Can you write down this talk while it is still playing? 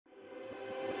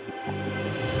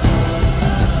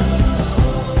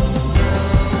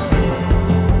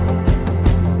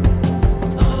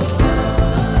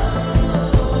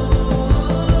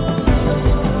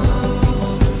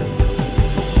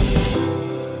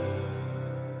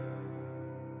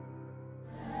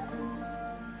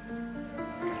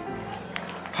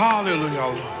Hallelujah,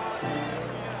 Lord.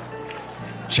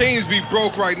 Chains be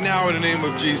broke right now in the name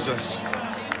of Jesus.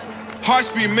 Hearts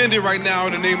be mended right now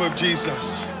in the name of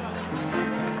Jesus.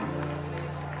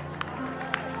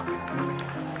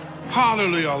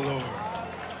 Hallelujah, Lord.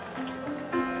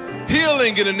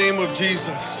 Healing in the name of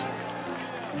Jesus.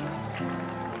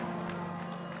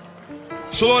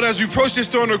 So, Lord, as we approach this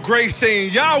throne of grace,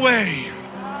 saying, Yahweh,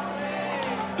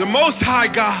 the Most High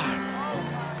God,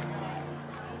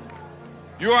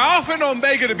 you are Alpha and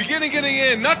Omega, the beginning and the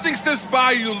end. Nothing slips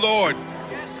by you, Lord.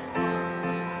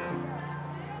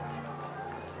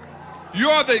 You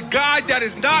are the God that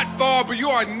is not far, but you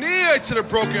are near to the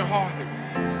brokenhearted.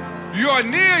 You are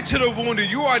near to the wounded.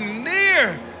 You are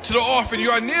near to the orphan. You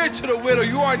are near to the widow.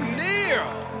 You are near.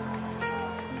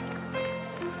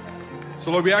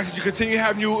 So, Lord, we ask that you continue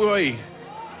having your way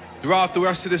throughout the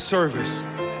rest of this service.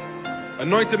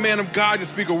 Anoint the man of God to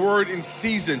speak a word in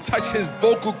season. Touch his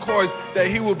vocal cords that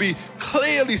he will be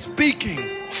clearly speaking,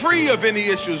 free of any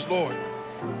issues, Lord.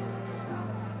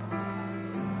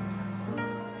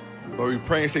 Lord, we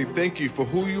pray and say thank you for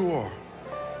who you are.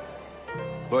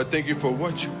 Lord, thank you for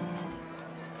what you are.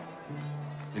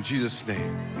 In Jesus'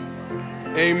 name,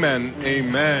 amen,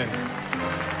 amen.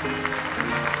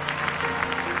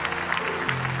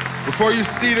 Before you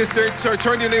see this, turn to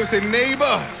your neighbor and say,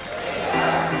 neighbor,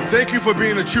 thank you for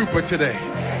being a trooper today.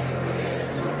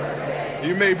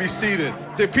 You may be seated.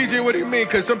 Say, PJ, what do you mean?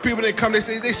 Because some people, they come, they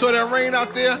say, they saw that rain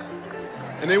out there,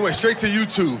 and they went straight to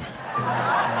YouTube.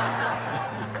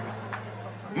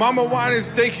 Mama Winans,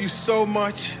 thank you so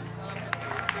much.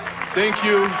 Thank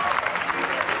you.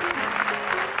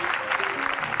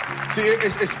 See,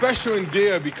 it's special and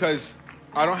dear because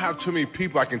I don't have too many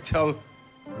people I can talk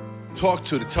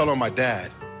to tell on my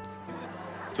dad.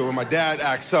 So when my dad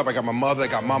acts up, I got my mother, I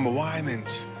got Mama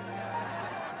Winans.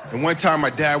 And one time my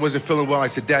dad wasn't feeling well. I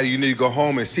said, Daddy, you need to go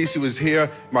home. And Cece was here,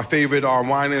 my favorite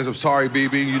Winans. I'm sorry,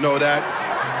 BB, you know that.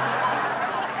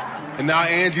 And now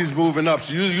Angie's moving up.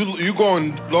 So you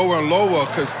going lower and lower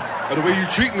because of the way you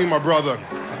treat me, my brother.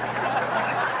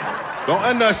 Don't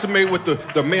underestimate what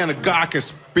the man of God can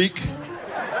speak.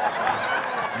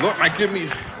 Look, might give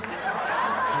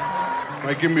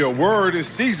me a word in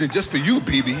season just for you,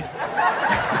 BB.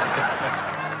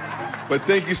 But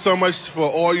thank you so much for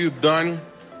all you've done.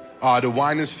 The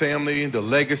Winans family, the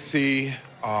legacy.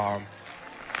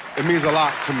 It means a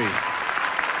lot to me.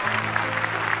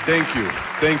 Thank you.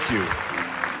 Thank you.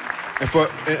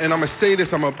 And I'm going to say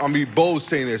this, I'm going to be bold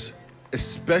saying this,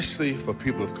 especially for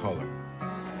people of color.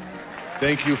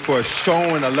 Thank you for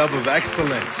showing a level of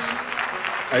excellence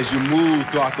as you move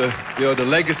throughout the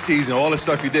legacies and all the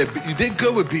stuff you did. You did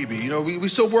good with BB. You know, we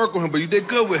still work with him, but you did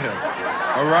good with him.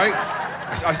 All right?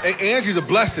 Angie's a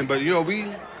blessing, but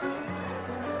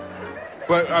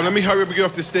But let me hurry up and get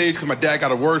off the stage because my dad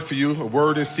got a word for you, a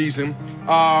word in season.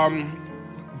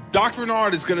 Dr.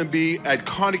 Bernard is going to be at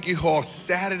Carnegie Hall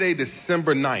Saturday,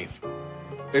 December 9th.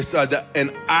 It's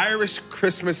an Irish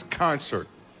Christmas concert.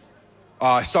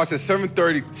 It starts at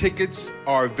 7:30. Tickets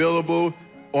are available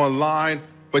online.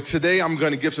 But today I'm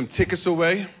going to give some tickets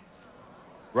away,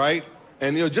 right?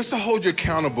 And just to hold you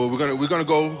accountable, we're gonna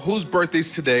go whose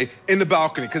birthday's today in the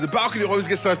balcony, because the balcony always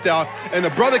gets left out. And the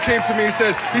brother came to me and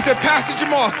said, Pastor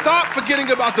Jamal, stop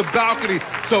forgetting about the balcony.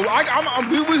 So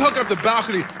we hook up the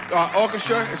balcony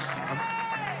orchestra.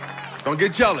 Don't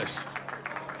get jealous.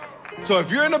 So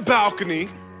if you're in the balcony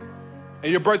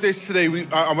and your birthday's today,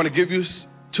 I'm gonna give you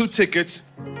 2 tickets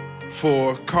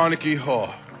for Carnegie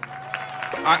Hall.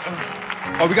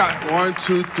 We got 1,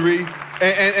 2, 3.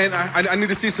 And I need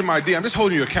to see some ID. I'm just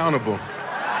holding you accountable.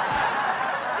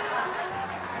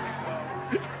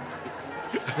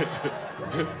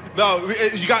 No,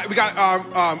 we got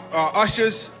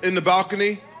ushers in the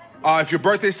balcony. If your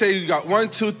birthday say you got 1,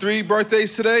 2, 3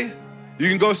 birthdays today, you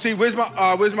can go see. Where's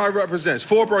my represents?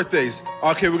 4 birthdays.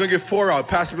 Okay, we're gonna get 4 out.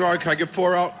 Pastor Bernard, can I get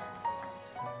 4 out?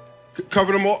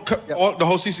 Cover them all, all the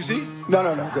whole CCC? No,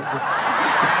 good.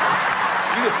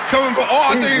 Coming for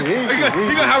all things. You're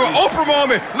gonna have an Oprah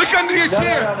moment. Look under your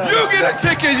chair. No. You get a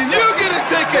ticket, and you get a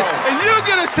ticket, and you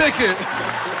get a ticket.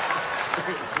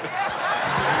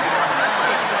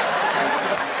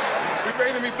 He's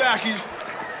bringing me back.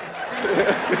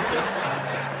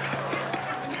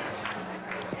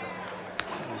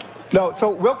 No, so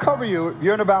we'll cover you.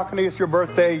 You're in the balcony. It's your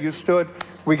birthday. You stood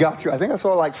We got you. I think I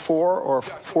saw like 4 or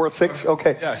 4 or 6.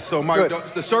 Okay. Yeah, so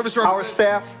the service Our reps.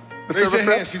 staff, the Raise service your hand.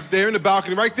 reps. She's there in the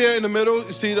balcony, right there in the middle.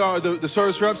 You see the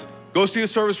service reps? Go see the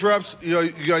service reps. You know,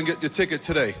 you're going to get your ticket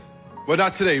today. Well,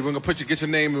 not today. We're going to get your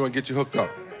name. We're going to get you hooked up.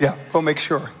 Yeah, we'll make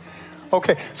sure.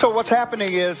 Okay, so what's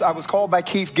happening is I was called by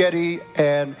Keith Getty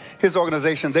and his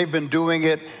organization. They've been doing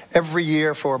it every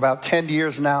year for about 10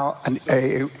 years now. And,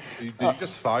 Did you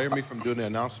just fire me from doing the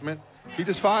announcement? He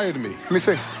just fired me. Let me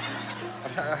see.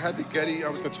 I had to Getty. I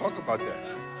was going to talk about that.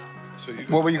 So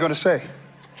What were you going to say?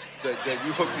 That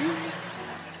you hooked you.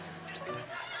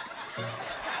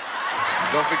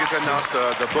 Don't forget to announce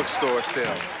the bookstore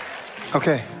sale.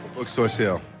 Okay. The bookstore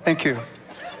sale. Thank you.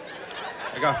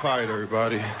 I got fired,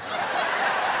 everybody.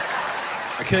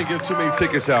 I can't give too many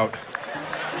tickets out.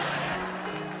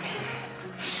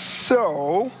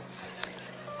 So,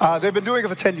 they've been doing it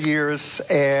for 10 years,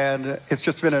 and it's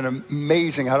just been an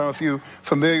amazing, I don't know if you're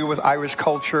familiar with Irish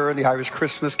culture and the Irish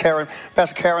Christmas.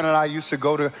 Pastor Karen and I used to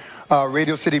go to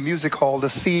Radio City Music Hall to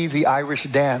see the Irish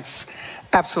dance.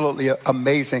 Absolutely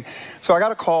amazing. So I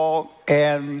got a call,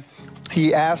 and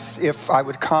he asked if I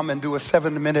would come and do a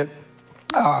 7-minute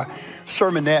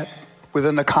sermonette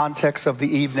within the context of the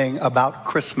evening about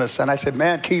Christmas. And I said,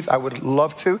 man, Keith, I would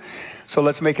love to. So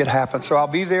let's make it happen. So I'll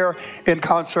be there in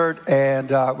concert, and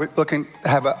we're looking to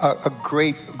have a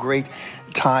great, great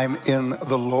time in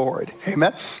the Lord.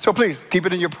 Amen. So please keep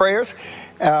it in your prayers.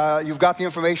 You've got the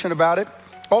information about it.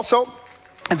 Also,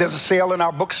 there's a sale in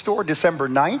our bookstore December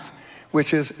 9th,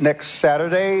 which is next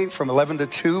Saturday from 11 to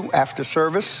 2 after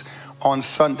service, on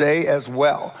Sunday as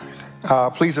well.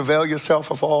 Please avail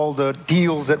yourself of all the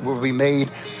deals that will be made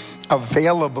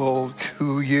available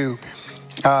to you.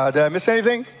 Did I miss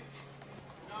anything?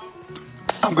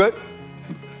 I'm good.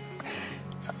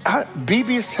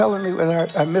 BB's telling me whether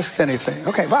I missed anything.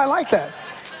 Okay, well, I like that.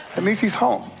 That means he's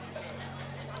home.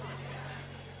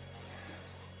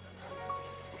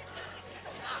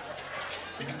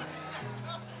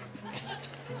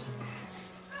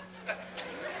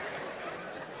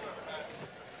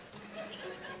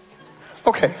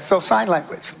 Okay, so sign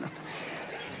language.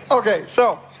 Okay,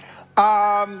 so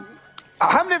how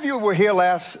many of you were here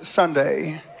last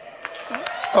Sunday?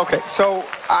 Okay, so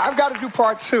I've got to do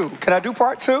part 2. Can I do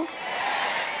part 2?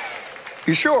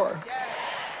 You sure?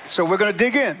 So we're going to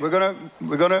dig in. We're going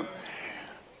to.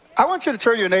 I want you to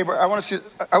turn to your neighbor. I want you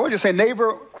to say,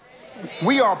 neighbor,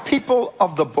 we are people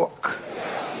of the book.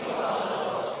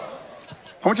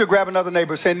 I want you to grab another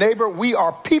neighbor. Say, neighbor, we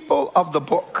are people of the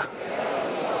book.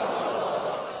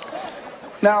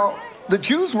 Now, the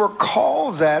Jews were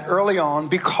called that early on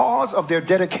because of their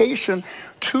dedication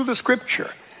to the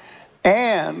Scripture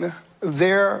and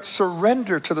their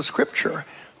surrender to the Scripture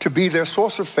to be their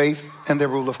source of faith and their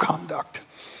rule of conduct.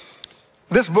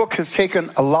 This book has taken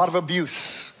a lot of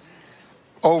abuse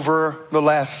over the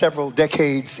last several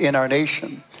decades in our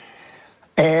nation.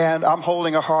 And I'm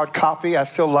holding a hard copy. I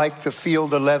still like to feel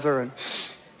the leather and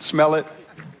smell it,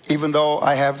 even though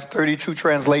I have 32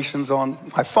 translations on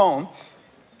my phone.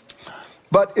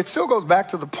 But it still goes back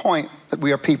to the point that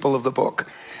we are people of the book.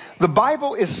 The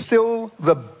Bible is still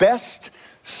the best-selling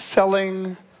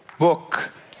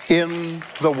book in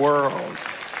the world.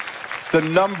 The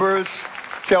numbers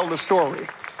tell the story,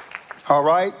 all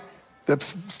right?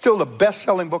 It's still the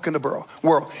best-selling book in the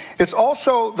world. It's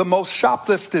also the most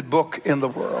shoplifted book in the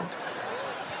world.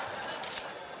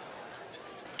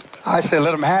 I say,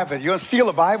 let them have it. You want to steal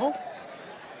a Bible?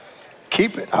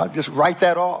 Keep it. I'll just write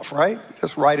that off, right?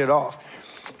 Just write it off.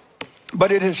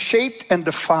 But it has shaped and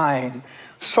defined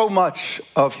so much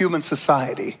of human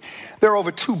society. There are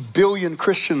over 2 billion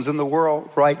Christians in the world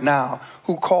right now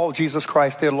who call Jesus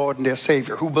Christ their Lord and their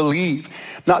Savior, who believe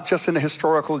not just in the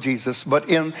historical Jesus, but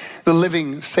in the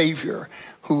living Savior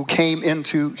who came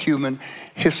into human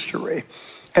history.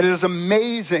 And it is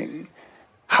amazing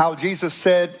how Jesus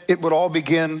said it would all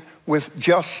begin with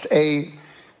just a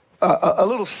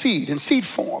little seed in seed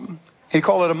form. He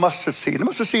called it a mustard seed. The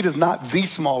mustard seed is not the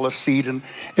smallest seed in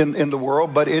the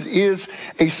world, but it is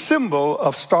a symbol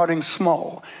of starting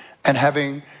small and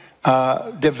having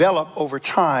developed over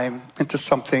time into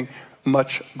something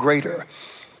much greater.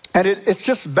 And it's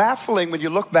just baffling when you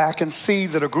look back and see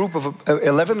that a group of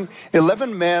 11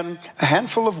 men, a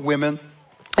handful of women,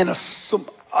 in some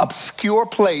obscure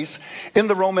place in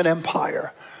the Roman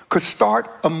Empire could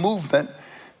start a movement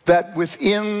that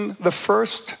within the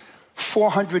first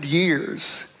 400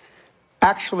 years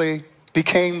actually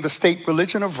became the state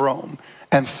religion of Rome,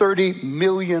 and 30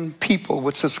 million people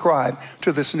would subscribe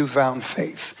to this newfound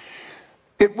faith.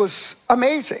 It was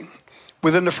amazing.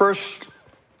 Within the first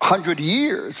 100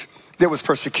 years, there was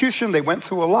persecution. They went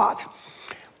through a lot.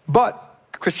 But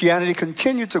Christianity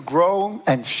continued to grow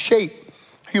and shape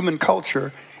human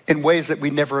culture in ways that we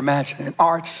never imagined, in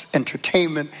arts,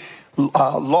 entertainment,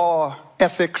 law,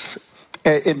 ethics,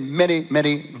 in many,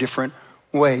 many different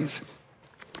ways.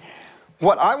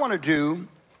 What I want to do,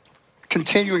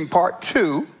 continuing part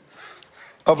 2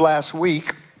 of last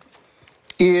week,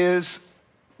 is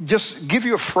just give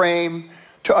you a frame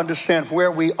to understand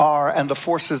where we are and the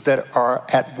forces that are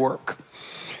at work.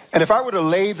 And if I were to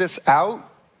lay this out,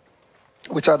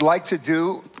 which I'd like to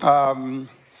do,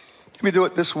 let me do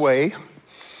it this way.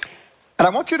 And I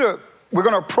want you to, we're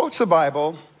going to approach the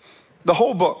Bible, the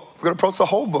whole book. We're going to approach the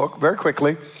whole book very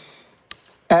quickly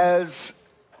as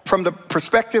from the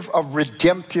perspective of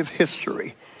redemptive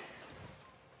history.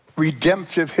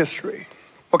 Redemptive history.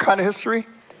 What kind of history?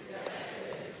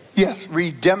 Yes,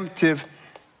 redemptive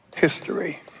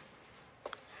history.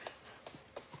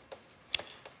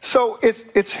 So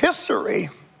it's history,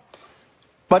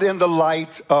 but in the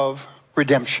light of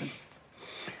redemption.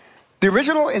 The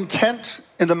original intent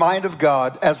in the mind of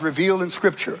God as revealed in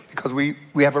Scripture, because we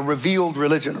have a revealed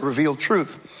religion, a revealed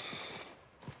truth,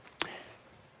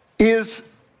 is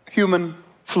human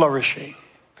flourishing.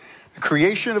 The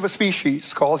creation of a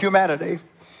species called humanity,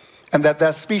 and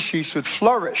that species should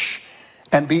flourish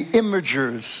and be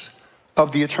imagers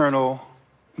of the eternal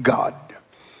God.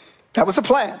 That was the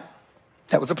plan.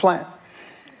 That was the plan.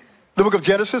 The book of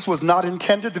Genesis was not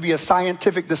intended to be a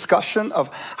scientific discussion of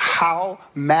how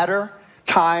matter,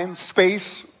 time,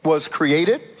 space was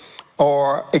created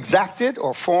or exacted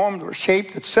or formed or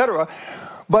shaped, etc.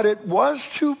 But it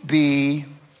was to be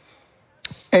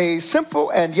a simple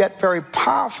and yet very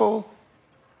powerful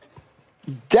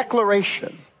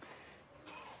declaration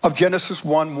of Genesis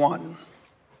 1:1.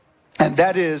 And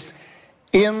that is,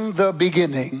 in the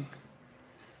beginning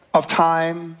of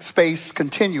time, space,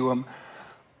 continuum,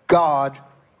 God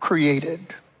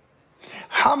created.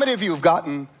 How many of you have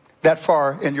gotten that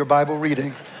far in your Bible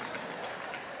reading?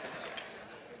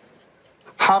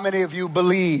 How many of you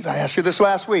believe? I asked you this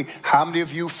last week. How many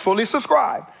of you fully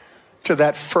subscribe to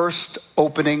that first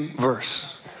opening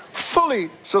verse? Fully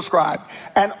subscribe.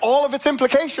 And all of its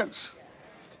implications.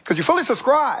 Because you fully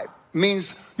subscribe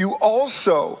means you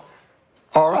also,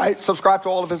 all right, subscribe to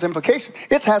all of its implications.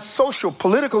 It has social,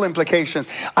 political implications,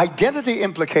 identity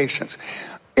implications.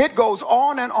 It goes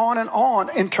on and on and on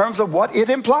in terms of what it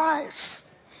implies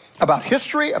about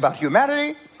history, about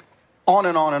humanity, on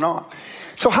and on and on.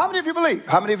 So how many of you believe,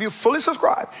 how many of you fully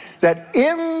subscribe that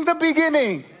in the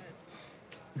beginning,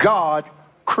 God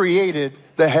created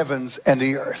the heavens and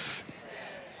the earth?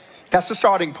 That's the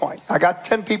starting point. I got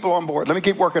 10 people on board. Let me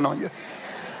keep working on you.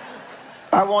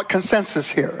 I want consensus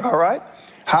here, all right?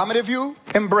 How many of you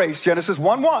embrace Genesis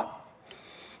 1:1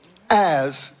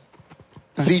 as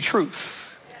the truth?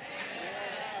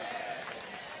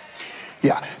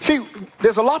 Yeah. See,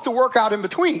 there's a lot to work out in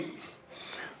between,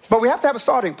 but we have to have a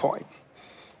starting point.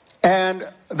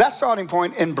 And that starting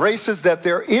point embraces that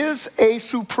there is a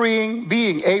supreme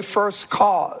being, a first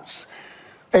cause,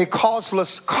 a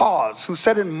causeless cause who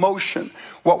set in motion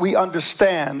what we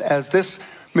understand as this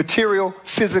material,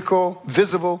 physical,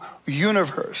 visible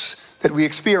universe that we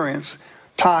experience,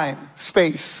 time,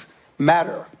 space,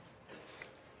 matter.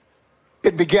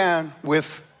 It began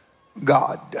with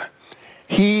God.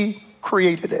 He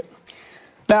created it.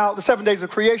 Now, the 7 days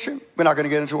of creation, we're not going to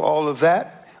get into all of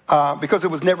that because it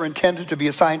was never intended to be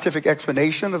a scientific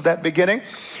explanation of that beginning,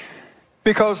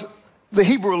 because the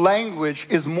Hebrew language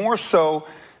is more so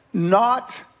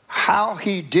not how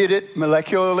he did it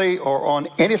molecularly or on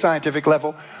any scientific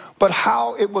level, but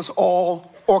how it was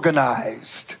all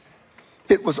organized.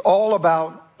 It was all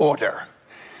about order.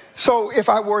 So if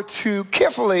I were to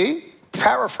carefully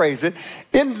paraphrase it,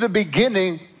 in the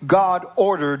beginning, God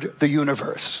ordered the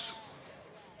universe.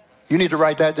 You need to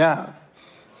write that down.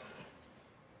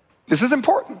 This is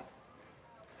important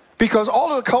because all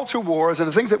of the culture wars and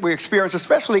the things that we experience,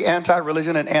 especially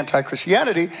anti-religion and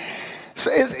anti-Christianity,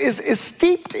 is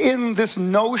steeped in this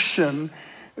notion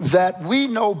that we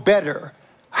know better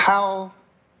how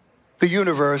the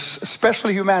universe,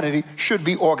 especially humanity, should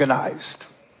be organized.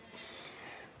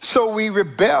 So we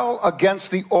rebel against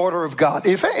the order of God.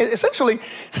 Essentially,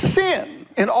 sin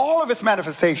in all of its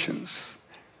manifestations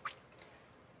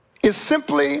is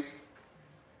simply,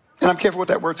 and I'm careful with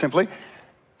that word simply,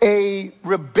 a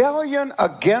rebellion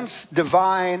against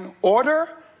divine order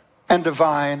and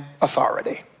divine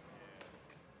authority.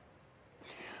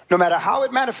 No matter how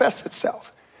it manifests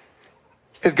itself,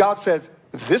 as God says,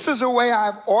 this is the way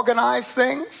I've organized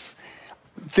things,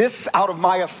 this out of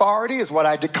my authority is what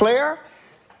I declare,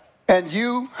 and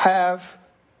you have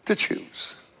to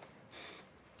choose.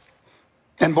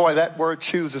 And boy, that word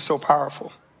choose is so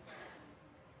powerful.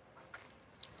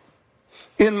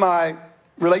 In my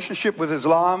relationship with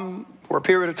Islam for a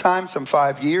period of time, some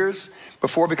 5 years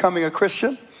before becoming a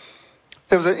Christian,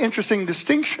 there was an interesting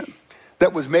distinction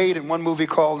that was made in one movie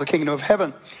called The Kingdom of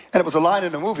Heaven. And it was a line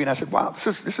in the movie, and I said, wow,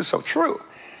 this is so true.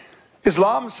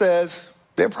 Islam says,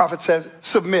 their prophet says,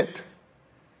 submit.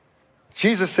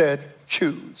 Jesus said,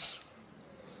 choose.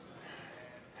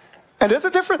 And there's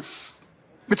a difference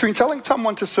between telling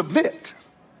someone to submit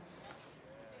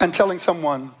and telling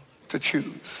someone to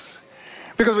choose.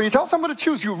 Because when you tell someone to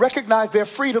choose, you recognize their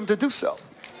freedom to do so.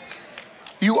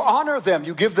 You honor them,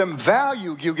 you give them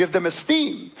value, you give them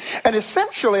esteem. And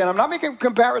essentially, and I'm not making a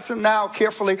comparison now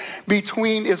carefully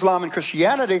between Islam and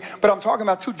Christianity, but I'm talking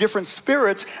about two different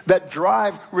spirits that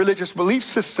drive religious belief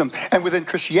systems. And within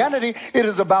Christianity, it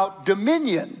is about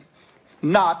dominion,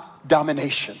 not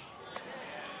domination.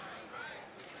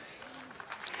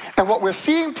 And what we're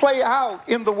seeing play out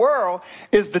in the world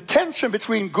is the tension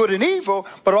between good and evil,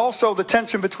 but also the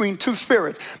tension between two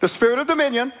spirits, the spirit of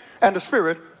dominion and the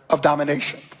spirit of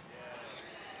domination.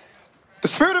 The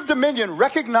spirit of dominion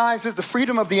recognizes the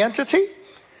freedom of the entity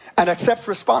and accepts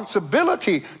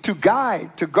responsibility to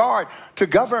guide, to guard, to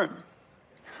govern,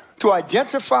 to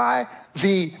identify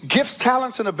the gifts,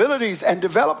 talents, and abilities and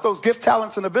develop those gifts,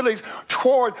 talents, and abilities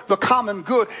toward the common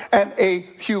good and a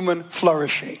human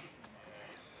flourishing.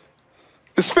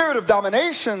 The spirit of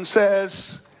domination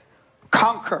says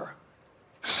conquer,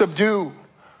 subdue,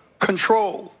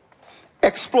 control,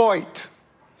 exploit,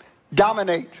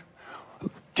 dominate,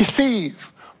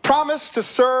 deceive, promise to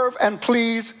serve and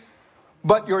please,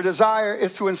 but your desire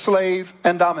is to enslave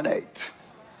and dominate.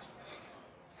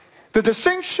 The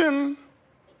distinction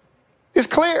is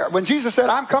clear. When Jesus said,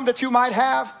 I'm come that you might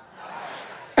have,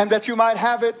 and that you might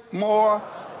have it more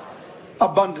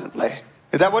abundantly.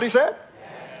 Is that what he said?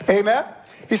 Yes. Amen.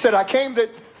 He said, I came that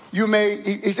you may,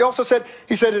 he also said,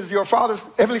 it is your Father's,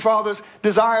 Heavenly Father's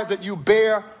desire that you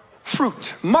bear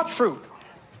fruit, much fruit,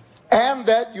 and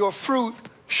that your fruit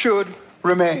should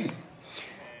remain.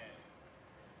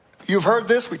 You've heard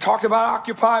this. We talked about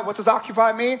occupy. What does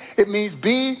occupy mean? It means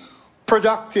be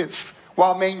productive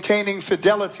while maintaining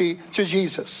fidelity to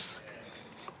Jesus.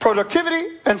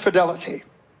 Productivity and fidelity.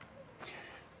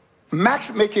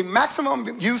 Making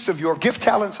maximum use of your gift,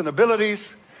 talents, and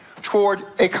abilities toward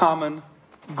a common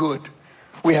good.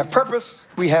 We have purpose.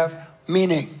 We have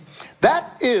meaning.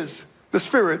 That is the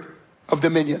spirit of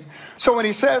dominion. So when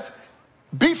he says,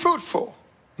 be fruitful,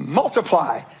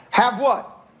 multiply, have what?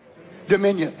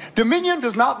 Dominion. Dominion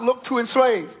does not look to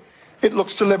enslave. It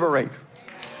looks to liberate.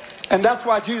 And that's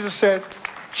why Jesus said,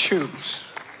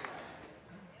 choose.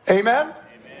 Amen? Amen.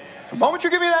 The moment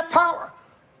you give me that power,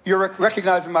 you're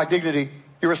recognizing my dignity.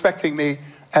 You're respecting me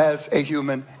as a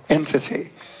human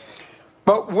entity.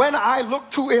 But when I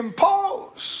look to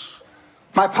impose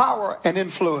my power and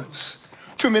influence,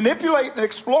 to manipulate and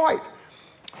exploit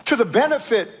to the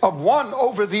benefit of one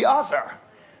over the other,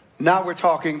 now we're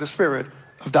talking the spirit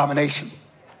of domination.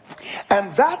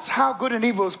 And that's how good and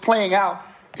evil is playing out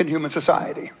in human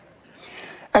society.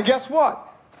 And guess what?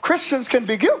 Christians can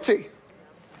be guilty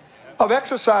of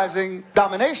exercising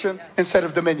domination instead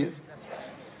of dominion.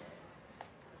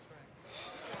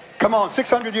 Come on,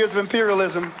 600 years of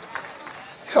imperialism.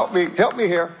 Help me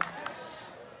here.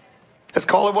 Let's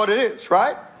call it what it is,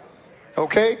 right?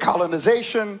 Okay,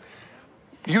 colonization,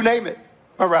 you name it,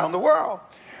 around the world.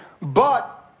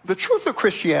 But the truth of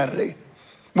Christianity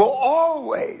will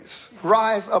always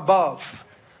rise above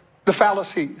the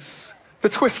fallacies, the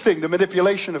twisting, the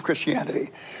manipulation of Christianity.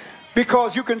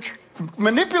 Because you can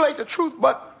manipulate the truth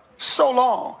but so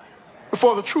long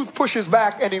before the truth pushes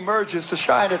back and emerges to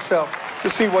shine itself to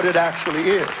see what it actually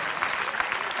is.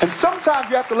 And sometimes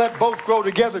you have to let both grow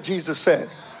together, Jesus said,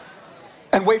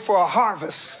 and wait for a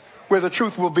harvest where the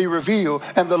truth will be revealed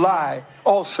and the lie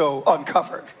also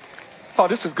uncovered. Oh,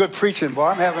 this is good preaching, boy.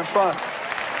 I'm having fun.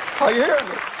 Are you hearing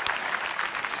me?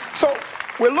 So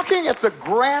we're looking at the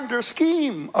grander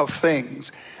scheme of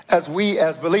things as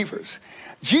believers.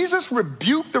 Jesus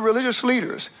rebuked the religious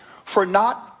leaders for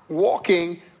not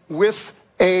walking with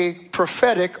a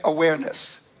prophetic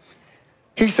awareness.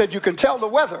 He said, you can tell the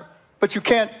weather, but you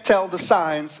can't tell the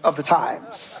signs of the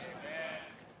times.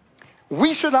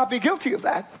 We should not be guilty of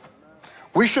that.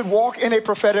 We should walk in a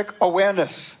prophetic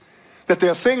awareness that there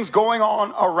are things going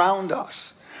on around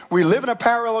us. We live in a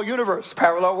parallel universe,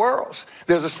 parallel worlds.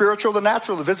 There's the spiritual, the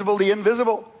natural, the visible, the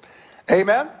invisible.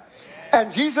 Amen?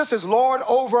 And Jesus is Lord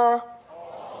over.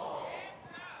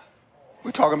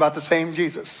 We're talking about the same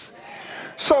Jesus.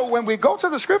 So when we go to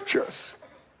the scriptures,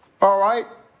 all right,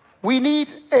 we need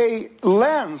a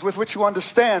lens with which to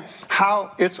understand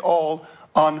how it's all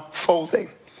unfolding.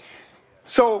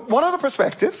 So one of the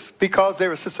perspectives, because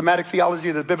there is systematic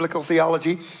theology, the biblical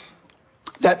theology,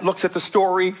 that looks at the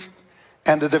stories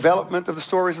and the development of the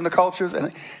stories and the cultures,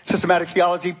 and systematic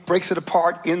theology breaks it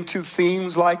apart into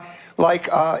themes like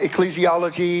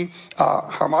ecclesiology,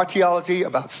 hamartiology,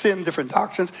 about sin, different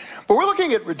doctrines. But we're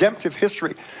looking at redemptive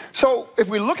history. So if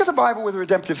we look at the Bible with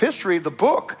redemptive history, the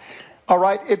book, all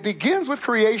right, it begins with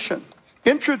creation,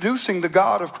 introducing the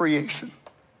God of creation.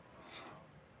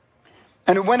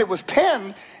 And when it was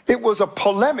penned, it was a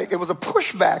polemic, it was a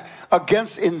pushback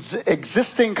against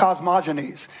existing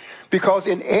cosmogonies. Because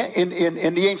in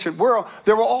the ancient world,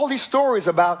 there were all these stories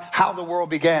about how the world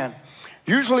began.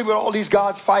 Usually with all these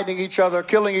gods fighting each other,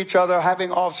 killing each other,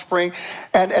 having offspring.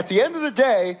 And at the end of the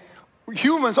day,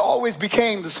 humans always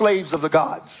became the slaves of the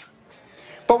gods.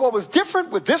 But what was different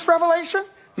with this revelation?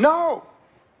 No.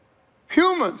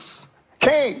 Humans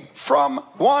came from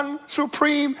one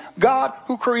supreme God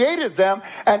who created them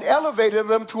and elevated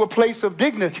them to a place of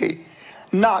dignity,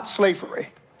 not slavery.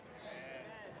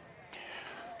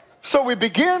 So we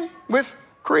begin with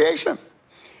creation.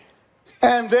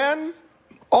 And then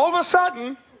all of a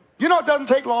sudden, you know, it doesn't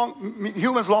take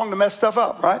humans long to mess stuff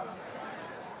up, right?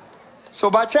 So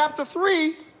by chapter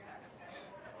 3,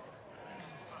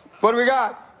 what do we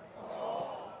got?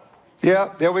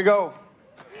 Yeah, there we go.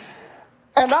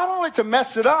 And not only to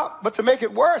mess it up, but to make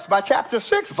it worse, by chapter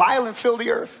 6, violence filled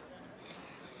the earth.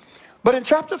 But in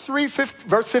chapter 3,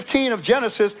 verse 15 of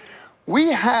Genesis,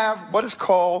 we have what is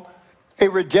called a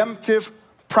redemptive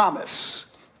promise.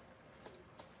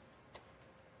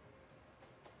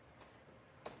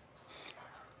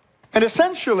 And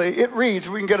essentially, it reads,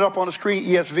 we can get it up on the screen,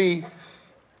 ESV,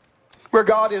 where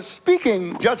God is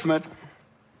speaking judgment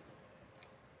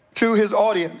to his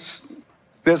audience.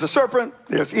 There's a serpent,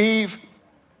 there's Eve,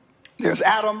 there's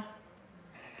Adam.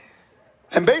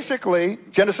 And basically,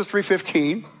 Genesis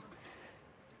 3:15,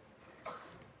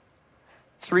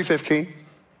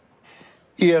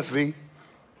 ESV,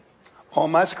 on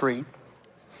my screen.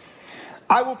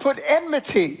 I will put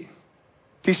enmity.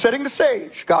 He's setting the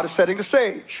stage. God is setting the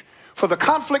stage for the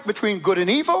conflict between good and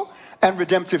evil and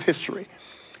redemptive history.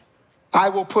 I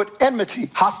will put enmity,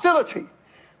 hostility,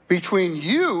 between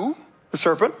you, the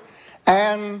serpent,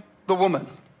 and the woman.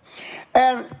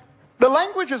 And the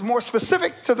language is more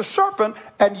specific to the serpent,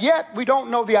 and yet we don't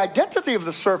know the identity of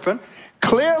the serpent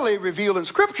clearly revealed in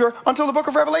Scripture until the book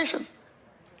of Revelation.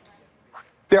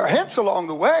 There are hints along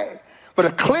the way, but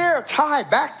a clear tie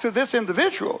back to this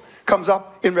individual comes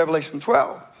up in Revelation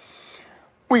 12.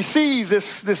 We see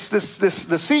this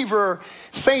deceiver,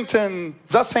 Satan,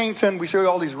 the Satan. We see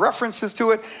all these references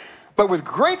to it. But with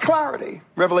great clarity,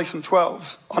 Revelation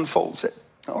 12 unfolds it.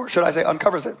 Or should I say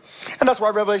uncovers it. And that's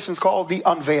why Revelation is called the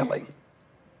unveiling.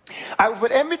 I will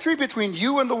put enmity between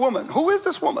you and the woman. Who is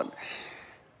this woman?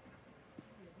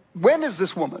 When is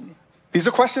this woman? These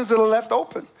are questions that are left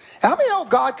open. How many know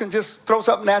God can just throw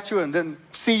something at you and then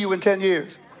see you in 10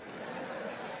 years?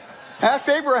 Ask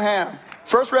Abraham.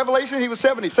 First revelation, he was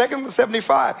 70. Second was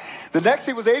 75. The next,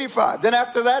 he was 85. Then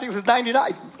after that, he was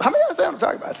 99. How many understand what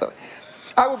I'm talking about? So,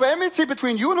 I will put enmity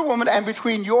between you and the woman and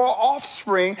between your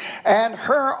offspring and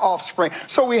her offspring.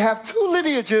 So we have two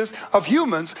lineages of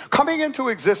humans coming into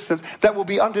existence that will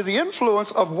be under the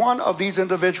influence of one of these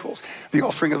individuals. The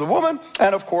offspring of the woman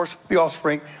and, of course, the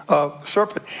offspring of the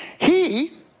serpent.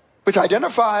 He, which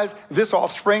identifies this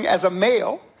offspring as a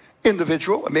male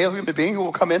individual, a male human being who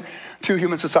will come in to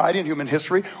human society and human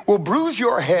history, will bruise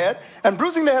your head. And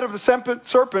bruising the head of the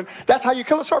serpent, that's how you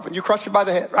kill a serpent. You crush it by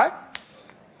the head, right?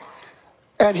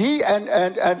 And he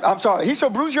shall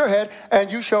bruise your head,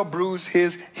 and you shall bruise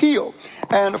his heel.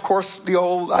 And of course, the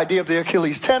old idea of the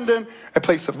Achilles tendon, a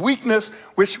place of weakness,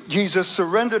 which Jesus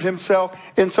surrendered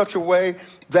himself in such a way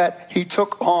that he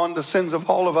took on the sins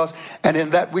of all of us. And in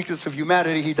that weakness of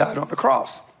humanity, he died on the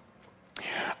cross.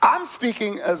 I'm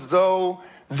speaking as though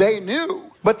they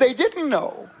knew, but they didn't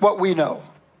know what we know.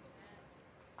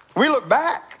 We look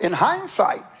back in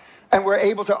hindsight, and we're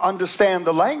able to understand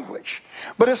the language.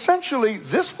 But essentially,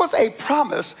 this was a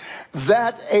promise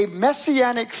that a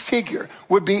messianic figure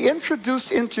would be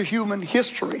introduced into human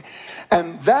history.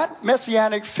 And that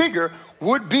messianic figure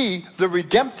would be the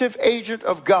redemptive agent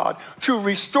of God to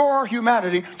restore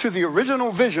humanity to the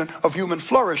original vision of human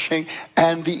flourishing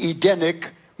and the Edenic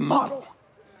model.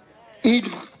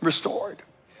 Eden restored.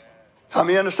 How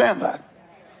many understand that?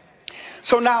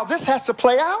 So now this has to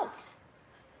play out.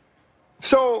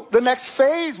 So the next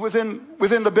phase within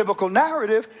the biblical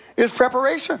narrative is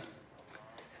preparation.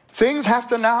 Things have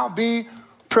to now be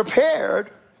prepared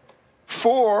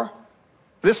for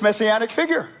this messianic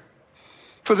figure,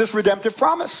 for this redemptive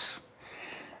promise.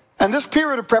 And this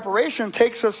period of preparation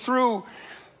takes us through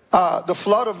the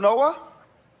flood of Noah,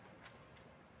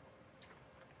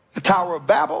 the Tower of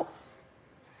Babel,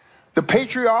 the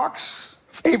patriarchs,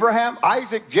 Abraham,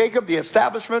 Isaac, Jacob, the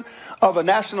establishment of a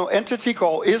national entity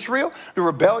called Israel, the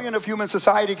rebellion of human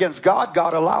society against God,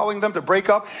 God allowing them to break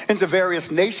up into various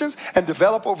nations and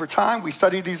develop over time. We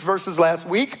studied these verses last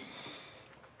week.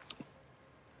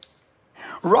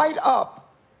 Right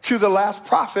up to the last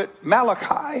prophet,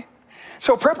 Malachi.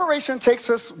 So preparation takes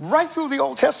us right through the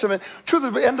Old Testament to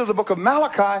the end of the book of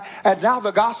Malachi, and now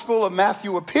the Gospel of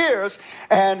Matthew appears,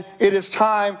 and it is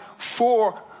time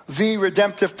for the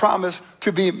redemptive promise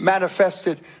to be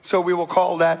manifested. So we will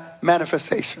call that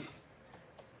manifestation.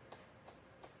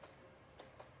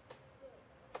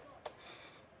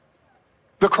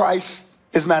 The Christ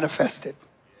is manifested.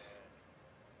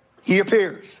 He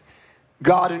appears.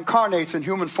 God incarnates in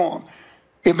human form.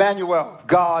 Emmanuel,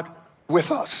 God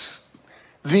with us.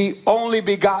 The only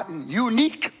begotten,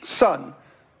 unique Son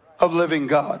of living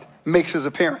God makes his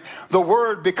appearance. The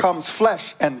Word becomes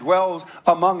flesh and dwells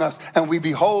among us, and we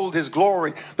behold his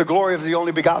glory, the glory of the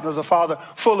only begotten of the Father,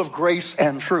 full of grace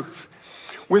and truth.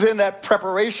 Within that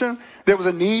preparation, there was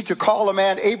a need to call a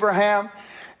man Abraham,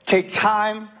 take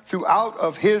time throughout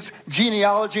of his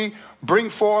genealogy,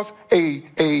 bring forth a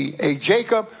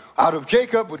Jacob. Out of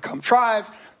Jacob would come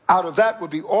tribes. Out of that would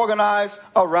be organized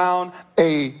around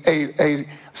a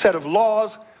set of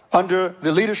laws under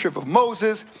the leadership of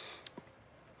Moses.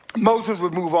 Moses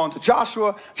would move on to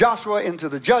Joshua, Joshua into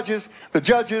the judges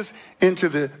into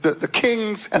the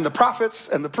kings and the prophets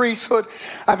and the priesthood.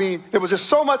 I mean, there was just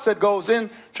so much that goes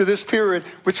into this period,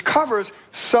 which covers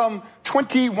some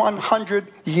 2,100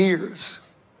 years.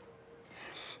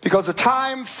 Because the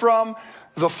time from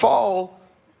the fall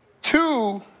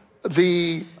to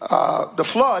the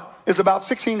flood is about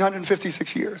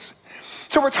 1,656 years.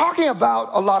 So we're talking about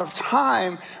a lot of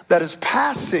time that is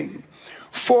passing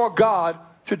for God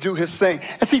to do his thing.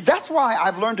 And see, that's why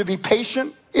I've learned to be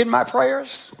patient in my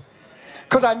prayers,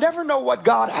 because I never know what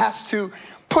God has to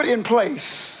put in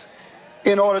place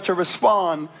in order to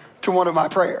respond to one of my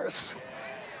prayers.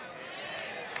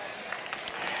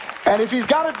 And if he's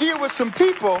got to deal with some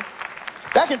people,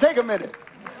 that can take a minute.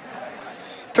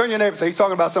 Turn your neighbor and say, he's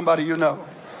talking about somebody you know.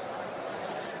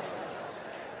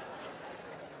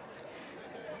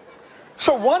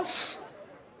 So once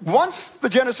the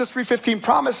Genesis 3:15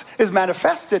 promise is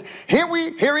manifested, here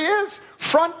he is,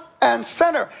 front and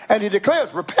center. And he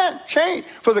declares, repent, change,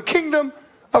 for the kingdom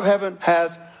of heaven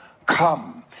has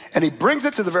come. And he brings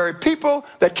it to the very people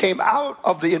that came out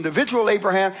of the individual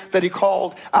Abraham that he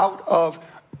called out of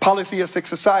polytheistic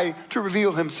society to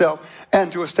reveal himself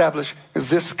and to establish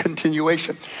this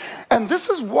continuation. And this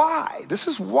is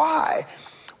why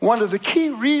one of the key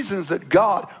reasons that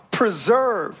God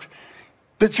preserved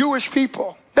the Jewish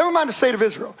people, never mind the state of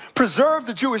Israel, preserved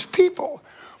the Jewish people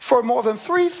for more than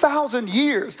 3,000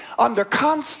 years under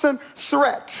constant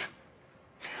threat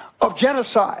of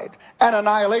genocide and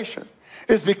annihilation,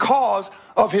 is because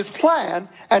of his plan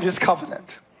and his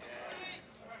covenant.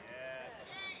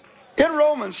 In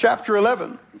Romans chapter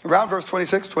 11, around verse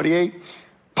 26, 28,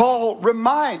 Paul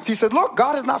reminds, he said, look,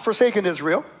 God has not forsaken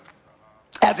Israel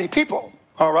as a people,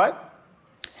 all right?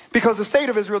 Because the state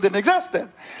of Israel didn't exist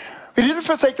then. He didn't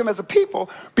forsake them as a people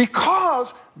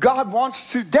because God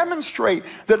wants to demonstrate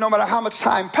that no matter how much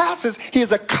time passes, he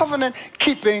is a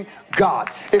covenant-keeping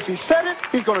God. If he said it,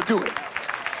 he's going to do it.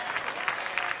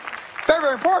 Very,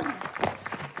 very important.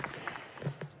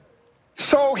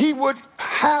 So he would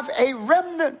have a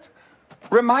remnant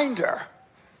reminder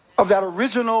of that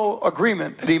original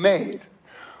agreement that he made.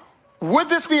 Would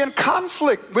this be in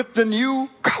conflict with the new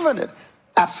covenant?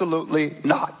 Absolutely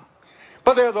not.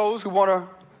 But there are those who want to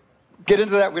get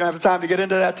into that. We don't have the time to get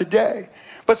into that today.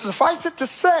 But suffice it to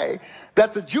say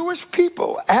that the Jewish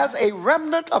people, as a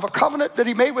remnant of a covenant that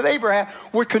he made with Abraham,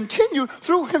 would continue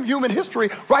through human history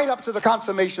right up to the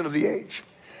consummation of the age.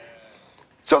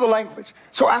 So the language.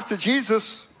 So after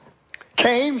Jesus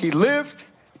came, he lived,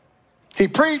 he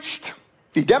preached,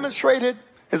 he demonstrated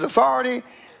his authority,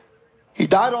 he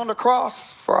died on the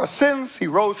cross for our sins, he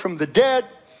rose from the dead,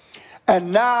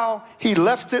 and now he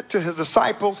left it to his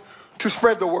disciples to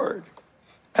spread the word.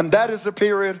 And that is the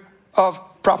period of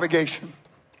propagation.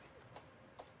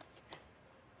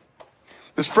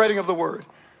 The spreading of the word.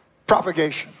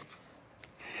 Propagation.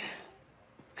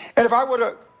 And if I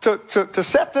were to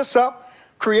set this up,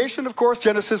 creation, of course,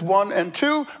 Genesis 1 and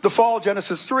 2. The fall,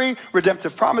 Genesis 3.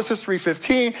 Redemptive promises,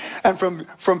 3:15. And from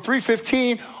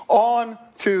 3:15 on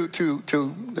to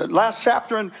the last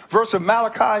chapter and verse of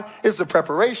Malachi is the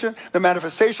preparation, the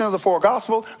manifestation of the four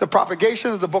gospels, the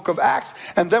propagation of the book of Acts,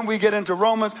 and then we get into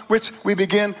Romans, which we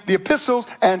begin the epistles,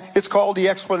 and it's called the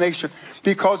explanation,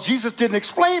 because Jesus didn't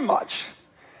explain much.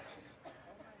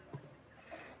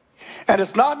 And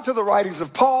it's not until the writings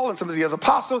of Paul and some of the other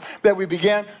apostles that we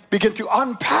begin to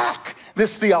unpack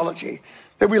this theology,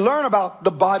 that we learn about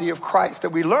the body of Christ,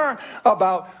 that we learn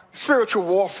about spiritual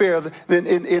warfare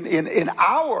in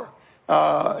our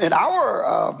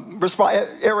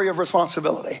area of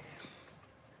responsibility.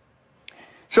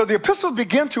 So the epistles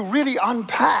begin to really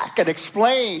unpack and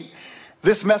explain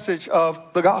this message of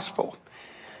the gospel.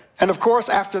 And of course,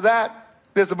 after that,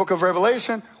 there's the book of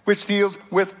Revelation, which deals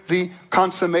with the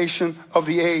consummation of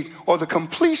the age, or the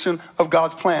completion of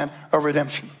God's plan of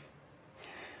redemption.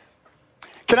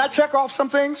 Can I check off some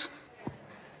things?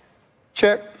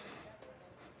 Check.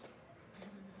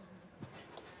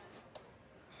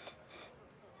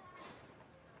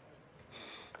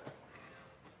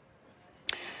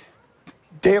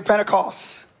 Day of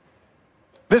Pentecost.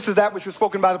 This is that which was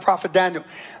spoken by the prophet Daniel,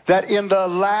 that in the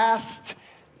last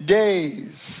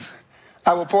days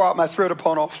I will pour out my spirit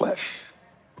upon all flesh.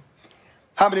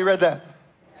 How many read that?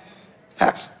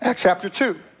 Acts chapter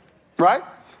 2, right?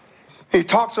 He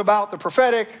talks about the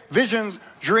prophetic, visions,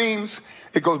 dreams.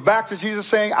 It goes back to Jesus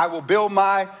saying, I will build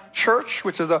my church,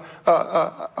 which is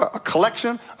a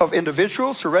collection of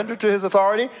individuals surrendered to his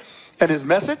authority and his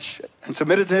message and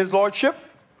submitted to his lordship,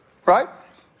 right?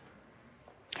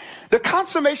 The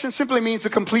consummation simply means the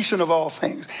completion of all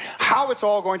things, how it's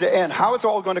all going to end, how it's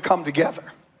all going to come together.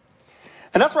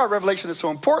 And that's why Revelation is so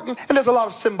important. And there's a lot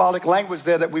of symbolic language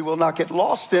there that we will not get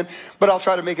lost in, but I'll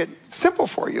try to make it simple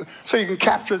for you so you can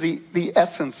capture the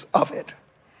essence of it.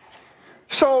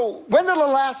 So when do the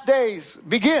last days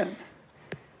begin?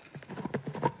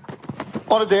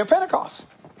 On the day of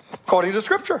Pentecost, according to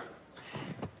Scripture.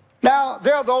 Now,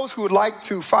 there are those who would like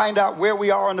to find out where we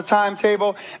are on the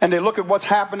timetable, and they look at what's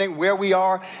happening, where we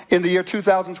are in the year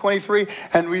 2023,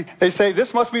 and they say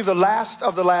this must be the last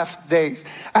of the last days.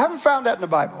 I haven't found that in the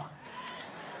Bible.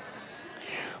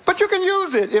 But you can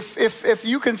use it if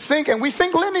you can think, and we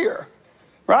think linear,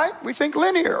 right? We think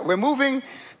linear. We're moving,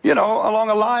 along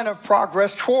a line of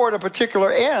progress toward a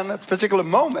particular end, a particular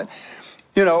moment,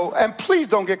 and please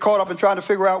don't get caught up in trying to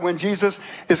figure out when Jesus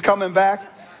is coming back.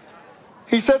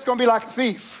 He said it's going to be like a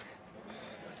thief.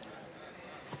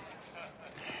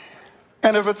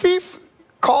 And if a thief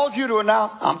calls you to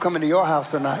announce, I'm coming to your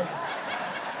house tonight,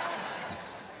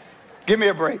 give me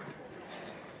a break,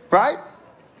 right?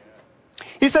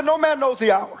 He said, no man knows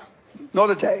the hour, nor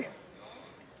the day,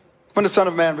 when the Son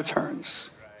of Man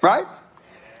returns, right?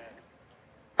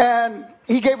 And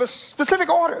he gave us specific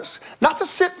orders, not to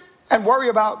sit and worry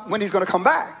about when he's going to come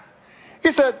back.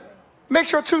 He said, make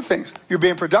sure two things. You're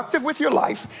being productive with your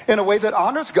life in a way that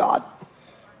honors God,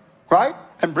 right?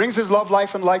 And brings his love,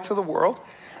 life, and light to the world.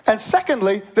 And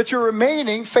secondly, that you're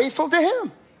remaining faithful to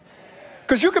him.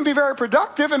 Because you can be very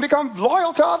productive and become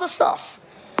loyal to other stuff.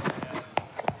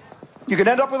 You can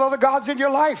end up with other gods in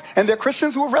your life. And there are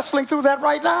Christians who are wrestling through that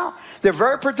right now. They're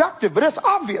very productive, but it's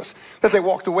obvious that they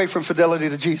walked away from fidelity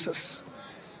to Jesus.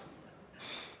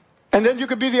 And then you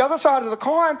could be the other side of the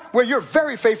coin where you're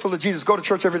very faithful to Jesus. Go to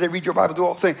church every day, read your Bible, do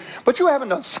all things. But you haven't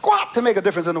done squat to make a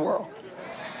difference in the world.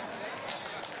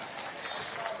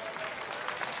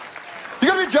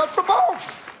 You're going to be judged for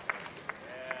both.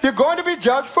 You're going to be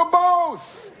judged for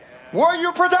both. Were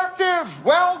you productive?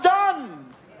 Well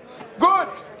done. Good.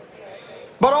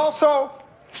 But also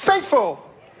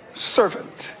faithful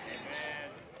servant.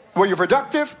 Were you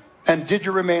productive? And did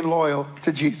you remain loyal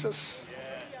to Jesus?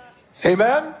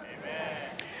 Amen?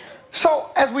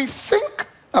 So as we think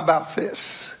about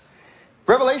this,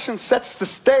 Revelation sets the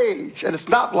stage, and it's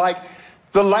not like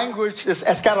the language, this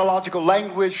eschatological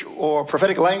language or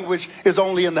prophetic language is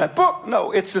only in that book.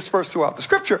 No, it's dispersed throughout the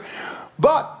Scripture.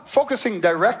 But focusing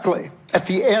directly at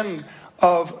the end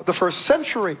of the first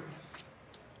century,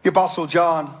 the Apostle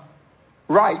John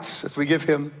writes, as we give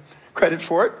him credit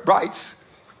for it, writes,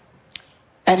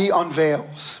 and he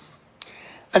unveils.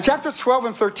 And chapters 12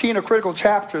 and 13 are critical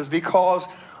chapters because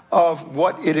of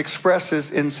what it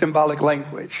expresses in symbolic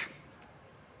language.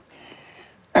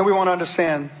 And we want to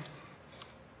understand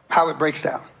how it breaks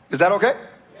down. Is that okay?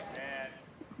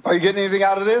 Are you getting anything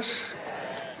out of this?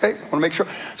 Okay, I want to make sure.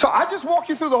 So I just walk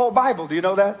you through the whole Bible. Do you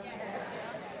know that?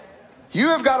 You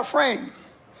have got a frame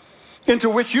into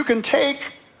which you can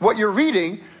take what you're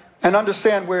reading and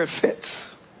understand where it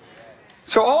fits.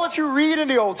 So all that you read in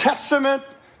the Old Testament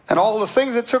and all the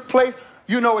things that took place,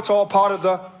 you know it's all part of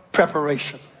the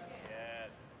preparation.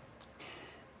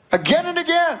 Again and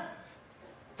again,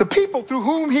 the people through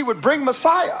whom he would bring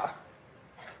Messiah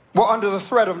were under the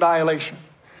threat of annihilation.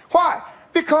 Why?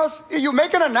 Because you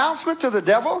make an announcement to the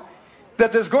devil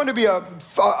that there's going to be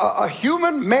a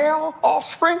human male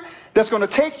offspring that's going to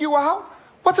take you out.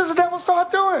 What does the devil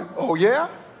start doing? Oh, yeah?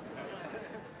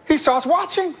 He starts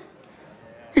watching.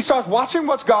 He starts watching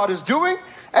what God is doing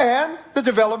and the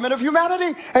development of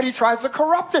humanity. And he tries to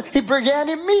corrupt it. He began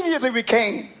immediately with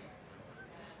Cain,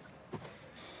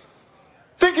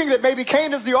 thinking that maybe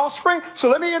Cain is the offspring. So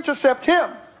let me intercept him,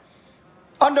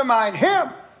 undermine him,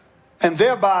 and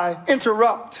thereby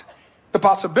interrupt the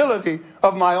possibility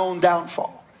of my own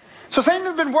downfall. So Satan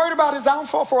has been worried about his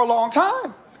downfall for a long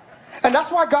time. And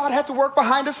that's why God had to work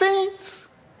behind the scenes.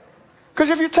 Because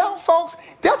if you tell folks,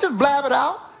 they'll just blab it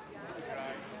out.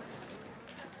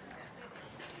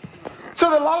 So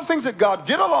there are a lot of things that God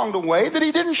did along the way that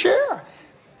he didn't share.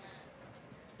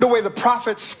 The way the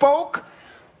prophets spoke,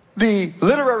 the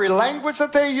literary language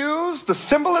that they used, the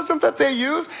symbolism that they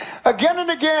used. Again and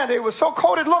again, it was so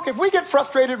coded. Look, if we get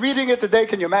frustrated reading it today,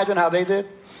 can you imagine how they did?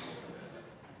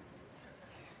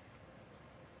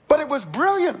 But it was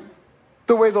brilliant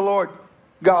the way the Lord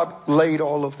God laid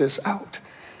all of this out.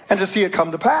 And to see it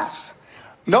come to pass.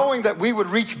 Knowing that we would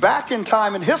reach back in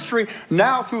time and history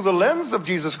now through the lens of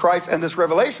Jesus Christ and this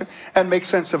revelation and make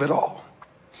sense of it all.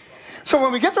 So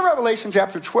when we get to Revelation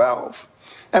chapter 12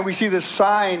 and we see this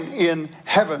sign in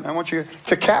heaven, I want you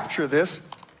to capture this.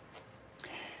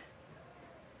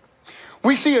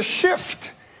 We see a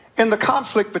shift in the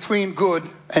conflict between good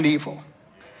and evil.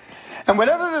 And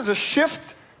whenever there's a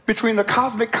shift between the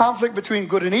cosmic conflict between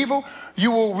good and evil,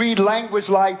 you will read language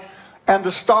like, and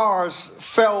the stars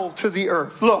fell to the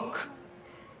earth. Look,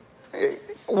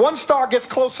 one star gets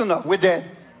close enough, we're dead.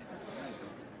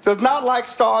 So it's not like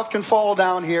stars can fall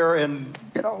down here and,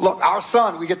 look, our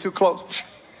sun, we get too close.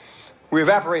 We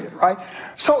evaporated, right?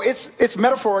 So it's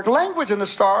metaphoric language, and the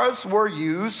stars were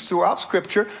used throughout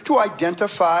Scripture to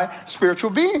identify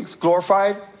spiritual beings,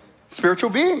 glorified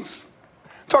spiritual beings.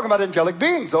 Talking about angelic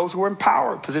beings, those who are in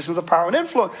power, positions of power and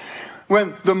influence.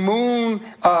 When the moon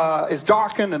is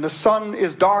darkened and the sun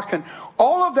is darkened,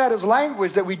 all of that is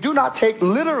language that we do not take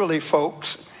literally,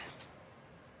 folks.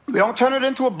 We don't turn it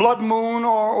into a blood moon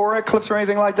or eclipse or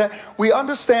anything like that. We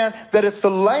understand that it's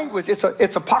the language,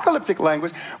 it's apocalyptic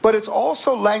language, but it's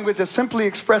also language that simply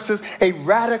expresses a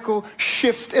radical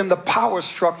shift in the power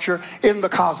structure in the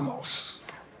cosmos.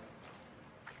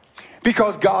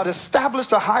 Because God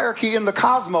established a hierarchy in the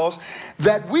cosmos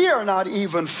that we are not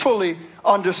even fully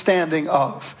understanding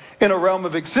of, in a realm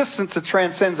of existence that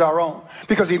transcends our own.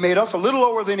 Because he made us a little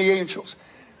lower than the angels.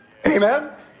 Amen? Amen.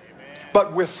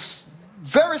 But with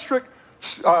very strict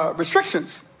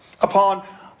restrictions upon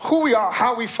who we are,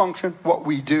 how we function, what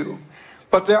we do.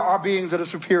 But there are beings that are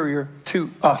superior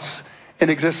to us in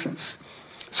existence.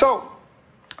 So,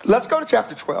 let's go to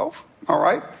chapter 12, all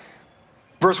right?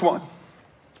 Verse 1.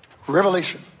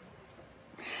 Revelation.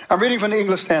 I'm reading from the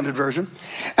English Standard Version.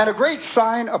 And a great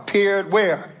sign appeared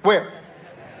where? Where?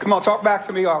 Come on, talk back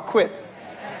to me or I'll quit.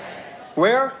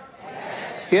 Where?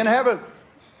 In heaven.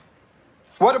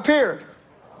 What appeared?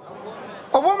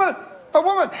 A woman. A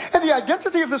woman. And the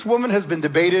identity of this woman has been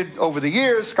debated over the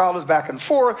years, scholars back and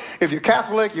forth. If you're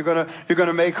Catholic, you're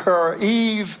gonna make her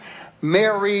Eve,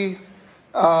 Mary,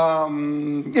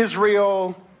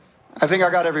 Israel. I think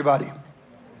I got everybody.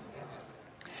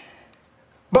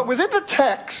 But within the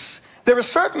text, there is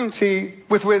certainty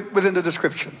within the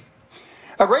description.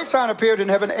 A great sign appeared in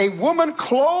heaven, a woman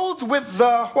clothed with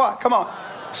the, what? Come on.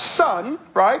 Sun,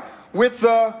 right? With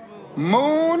the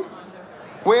moon,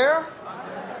 where?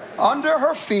 Under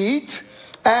her feet,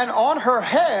 and on her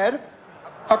head,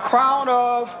 a crown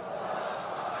of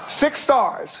 6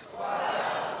 stars.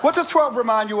 What does 12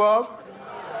 remind you of?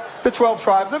 The 12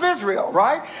 tribes of Israel,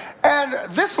 right? And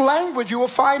this language you will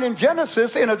find in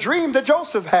Genesis in a dream that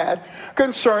Joseph had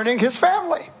concerning his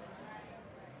family.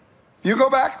 You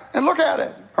go back and look at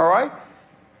it, all right?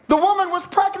 The woman was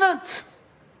pregnant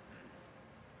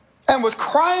and was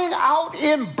crying out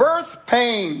in birth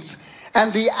pains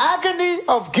and the agony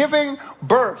of giving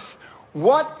birth.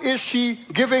 What is she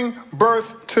giving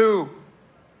birth to?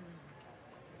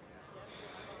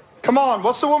 Come on,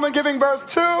 what's the woman giving birth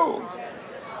to?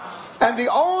 And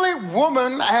the only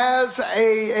woman as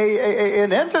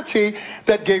an entity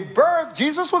that gave birth,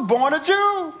 Jesus was born a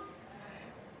Jew.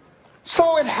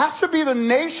 So it has to be the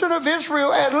nation of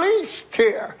Israel at least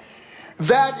here.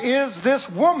 That is this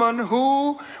woman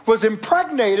who was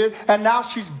impregnated and now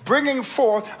she's bringing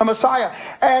forth a Messiah.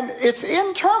 And it's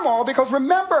in turmoil because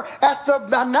remember at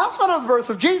the announcement of the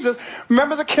birth of Jesus,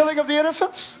 remember the killing of the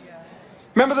innocents?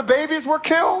 Remember the babies were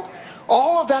killed?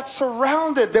 all of that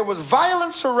surrounded, there was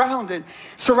violence surrounding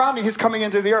his coming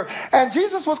into the earth. And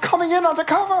Jesus was coming in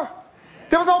undercover.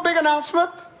 There was no big announcement.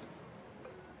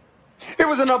 It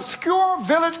was an obscure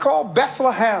village called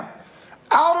Bethlehem,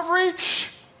 out of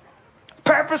reach,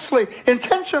 purposely,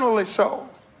 intentionally so,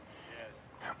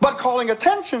 but calling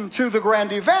attention to the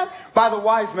grand event by the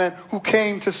wise men who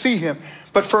came to see him.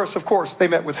 But first, of course, they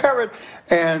met with Herod,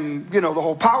 and, the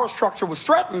whole power structure was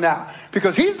threatened now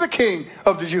because he's the king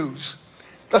of the Jews,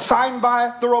 assigned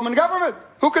by the Roman government.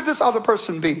 Who could this other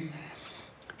person be?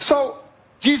 So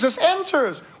Jesus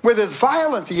enters where there's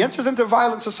violence. He enters into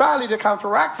violent society to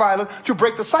counteract violence, to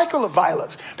break the cycle of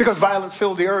violence, because violence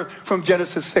filled the earth from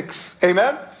Genesis 6.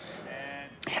 Amen?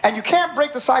 And you can't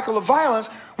break the cycle of violence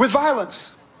with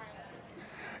violence.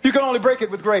 You can only break it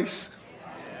with grace.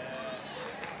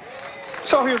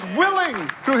 So he was willing,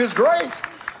 through his grace,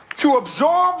 to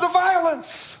absorb the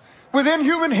violence within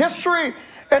human history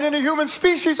and in the human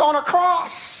species on a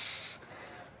cross.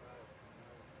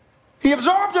 He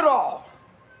absorbed it all.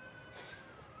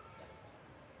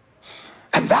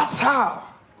 And that's how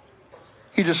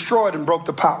he destroyed and broke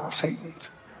the power of Satan.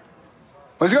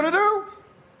 What's he going to do?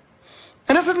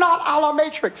 And this is not a la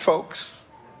Matrix, folks.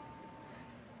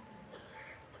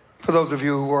 For those of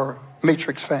you who are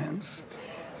Matrix fans.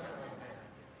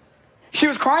 She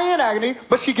was crying in agony,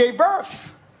 but she gave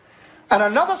birth. And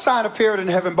another sign appeared in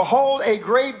heaven. Behold, a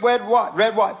great red what?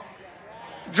 Red what?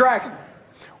 Dragon.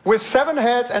 With 7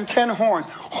 heads and 10 horns.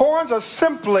 Horns are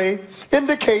simply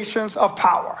indications of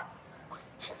power.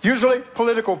 Usually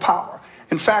political power.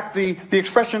 In fact, the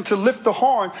expression to lift the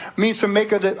horn means to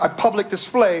make a public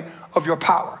display of your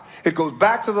power. It goes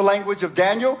back to the language of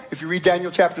Daniel. If you read Daniel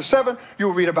chapter 7,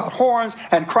 you'll read about horns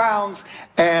and crowns.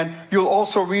 And you'll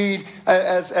also read,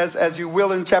 as you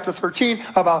will in chapter 13,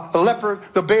 about the leopard,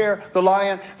 the bear, the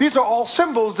lion. These are all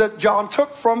symbols that John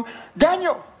took from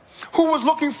Daniel, who was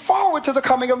looking forward to the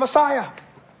coming of Messiah.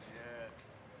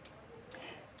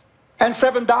 And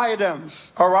 7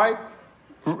 diadems, all right?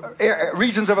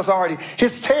 Regions of authority.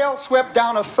 His tail swept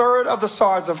down 1/3 of the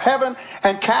stars of heaven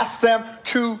and cast them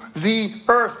to the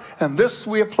earth. And this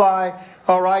we apply,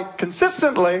 all right,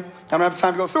 consistently, I don't have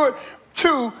time to go through it,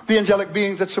 to the angelic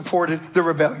beings that supported the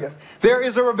rebellion. There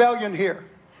is a rebellion here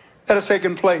that has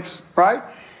taken place, right?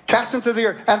 Cast him to the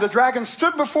earth. And the dragon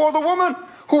stood before the woman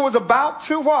who was about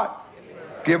to what?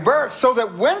 Give birth. So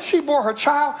that when she bore her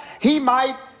child, he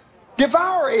might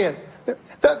devour it.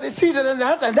 See,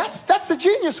 that's the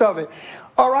genius of it.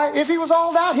 All right? If he was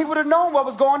all that, he would have known what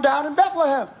was going down in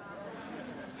Bethlehem.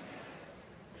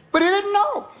 But he didn't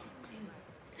know.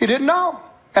 He didn't know.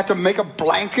 Had to make a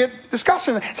blanket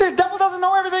discussion. See, the devil doesn't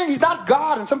know everything. He's not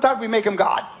God, and sometimes we make him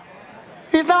God.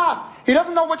 He's not. He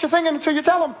doesn't know what you're thinking until you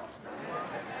tell him.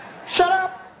 Shut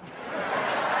up.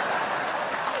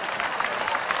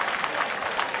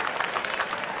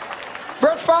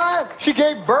 Verse 5, she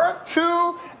gave birth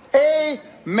to a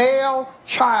male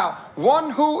child. One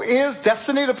who is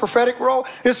destiny, the prophetic role,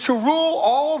 is to rule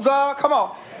all the, come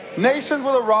on, nations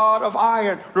with a rod of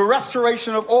iron, the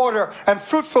restoration of order and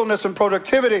fruitfulness and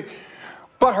productivity.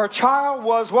 But her child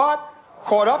was what?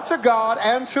 Caught up to God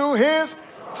and to his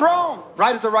throne,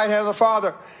 right at the right hand of the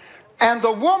Father. And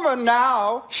the woman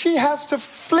now, she has to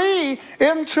flee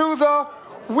into the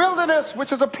wilderness,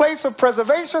 which is a place of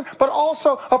preservation, but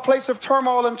also a place of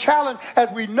turmoil and challenge,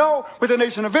 as we know with the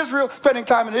nation of Israel, spending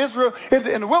time in Israel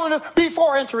in the wilderness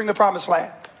before entering the promised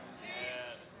land.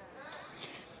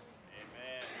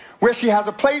 Where she has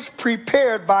a place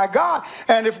prepared by God.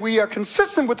 And if we are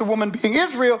consistent with the woman being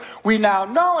Israel, we now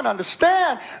know and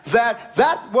understand that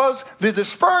that was the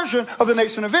dispersion of the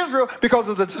nation of Israel because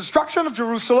of the destruction of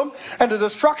Jerusalem and the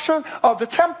destruction of the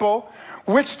temple,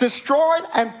 which destroyed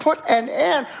and put an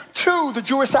end to the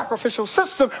Jewish sacrificial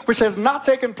system, which has not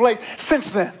taken place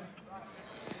since then.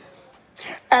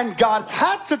 And God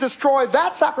had to destroy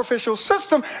that sacrificial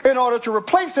system in order to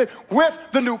replace it with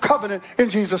the new covenant in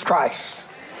Jesus Christ.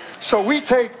 So we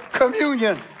take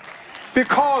communion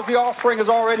because the offering has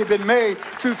already been made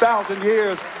 2,000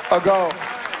 years ago.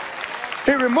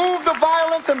 He removed the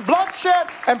violence and bloodshed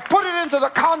and put it into the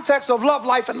context of love,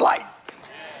 life, and light.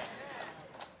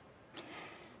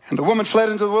 And the woman fled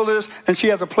into the wilderness, and she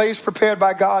has a place prepared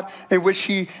by God in which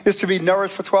she is to be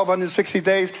nourished for 1,260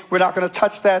 days. We're not going to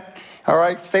touch that. All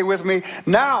right, stay with me.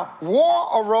 Now, war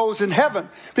arose in heaven,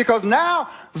 because now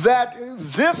that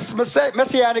this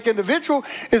messianic individual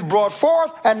is brought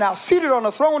forth and now seated on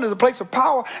the throne is a place of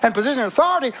power and position and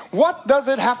authority, what does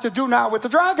it have to do now with the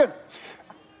dragon?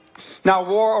 Now,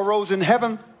 war arose in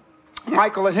heaven,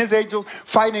 Michael and his angels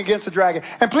fighting against the dragon.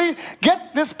 And please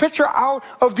get this picture out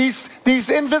of these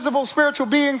invisible spiritual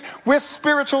beings with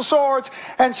spiritual swords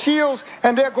and shields,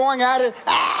 and they're going at it.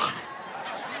 Ah!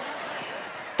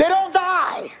 They don't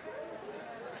die.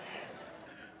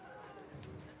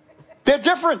 They're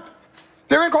different.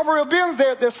 They're incorporeal beings.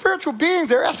 They're spiritual beings.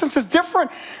 Their essence is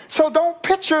different. So don't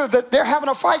picture that they're having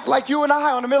a fight like you and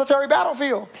I on a military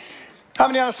battlefield. How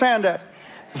many understand that?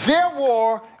 Their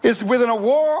war is within a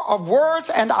war of words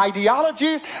and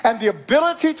ideologies and the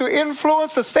ability to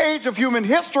influence the stage of human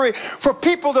history for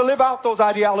people to live out those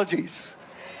ideologies.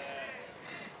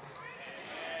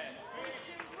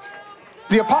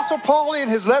 The Apostle Paul, in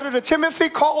his letter to Timothy,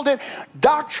 called it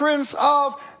doctrines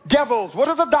of devils. What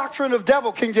is a doctrine of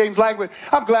devil, King James language?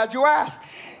 I'm glad you asked.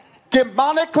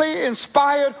 Demonically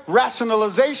inspired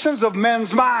rationalizations of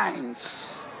men's minds.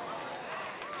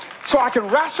 So I can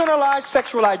rationalize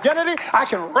sexual identity. I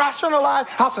can rationalize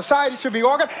how society should be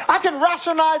organized. I can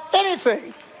rationalize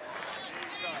anything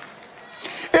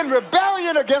in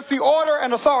rebellion against the order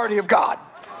and authority of God.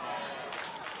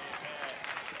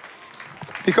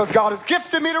 Because God has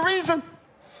gifted me to reason.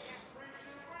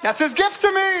 That's his gift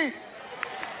to me.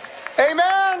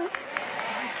 Amen.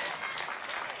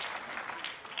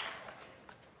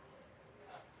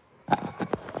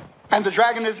 And the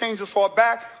dragon and his angels fought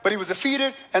back, but he was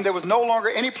defeated, and there was no longer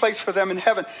any place for them in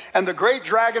heaven. And the great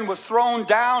dragon was thrown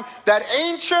down, that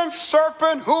ancient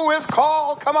serpent who is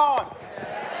called, come on,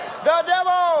 the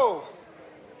devil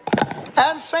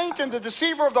and Satan, the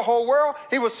deceiver of the whole world.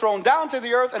 He was thrown down to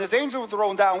the earth, and his angels were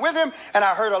thrown down with him. And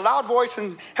I heard a loud voice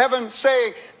in heaven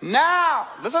saying, now,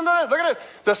 listen to this, look at this.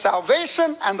 The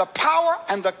salvation and the power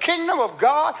and the kingdom of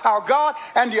God, our God,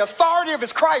 and the authority of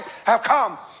his Christ have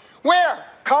come. Where?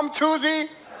 Come to the...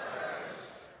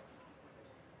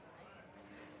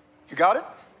 You got it?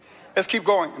 Let's keep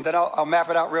going, and then I'll map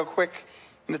it out real quick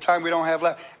in the time we don't have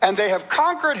left. And they have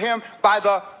conquered him by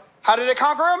the... How did they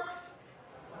conquer him?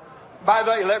 By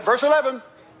the... Verse 11.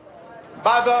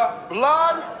 By the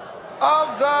blood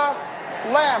of the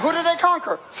Lamb. Who did they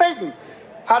conquer? Satan.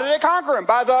 How did they conquer him?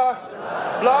 By the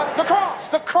blood. The cross.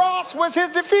 The cross was his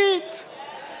defeat.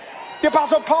 The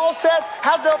Apostle Paul said,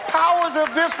 had the powers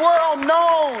of this world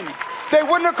known, they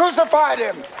wouldn't have crucified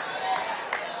him.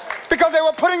 Because they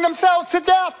were putting themselves to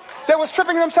death. They were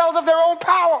stripping themselves of their own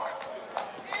power.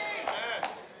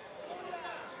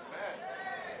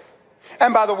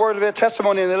 And by the word of their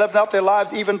testimony, and they lived out their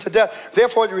lives even to death.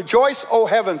 Therefore rejoice, O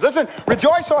heavens. Listen,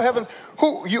 rejoice, O heavens,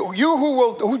 you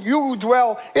who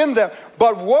dwell in them.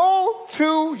 But woe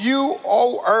to you,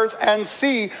 O earth and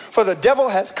sea, for the devil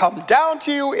has come down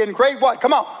to you in great what?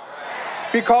 Come on.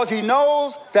 Because he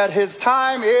knows that his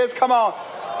time is, come on,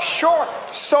 short.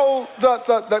 So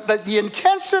the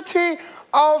intensity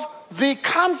of the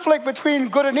conflict between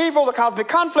good and evil, the cosmic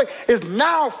conflict, is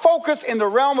now focused in the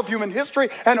realm of human history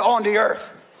and on the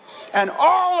earth. And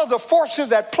all of the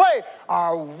forces at play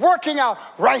are working out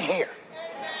right here.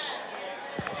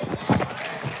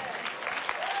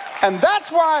 And that's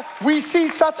why we see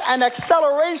such an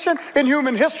acceleration in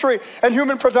human history and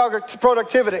human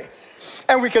productivity.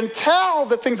 And we can tell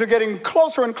that things are getting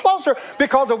closer and closer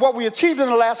because of what we achieved in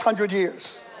the last 100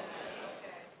 years.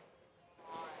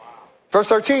 Verse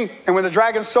 13, and when the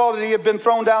dragon saw that he had been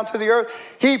thrown down to the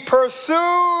earth, he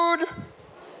pursued,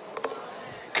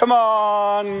 come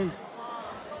on,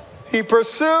 he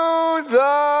pursued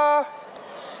the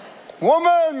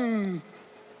woman.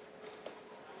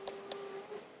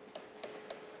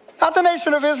 Not the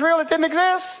nation of Israel, it didn't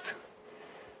exist.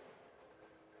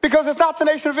 Because it's not the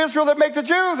nation of Israel that make the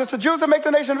Jews, it's the Jews that make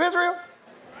the nation of Israel.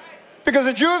 Because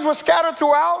the Jews were scattered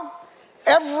throughout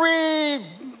every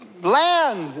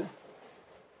land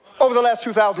over the last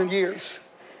 2,000 years.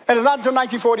 And it's not until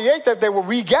 1948 that they were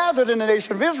regathered in the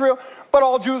nation of Israel, but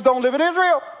all Jews don't live in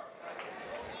Israel.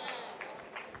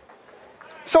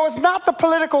 So it's not the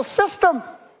political system,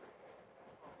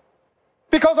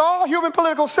 because all human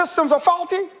political systems are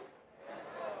faulty.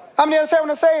 How many understand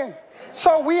what I'm saying?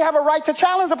 So we have a right to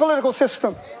challenge the political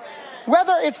system,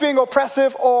 whether it's being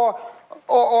oppressive or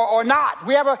not.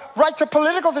 We have a right to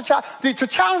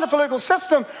challenge the political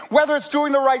system, whether it's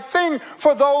doing the right thing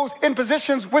for those in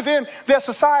positions within their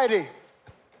society.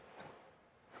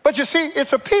 But you see,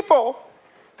 it's a people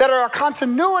that are a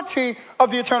continuity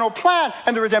of the eternal plan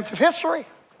and the redemptive history.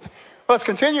 Let's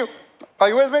continue. Are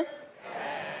you with me?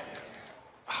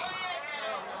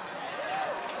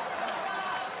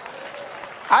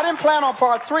 I didn't plan on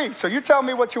part 3, so you tell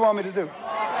me what you want me to do.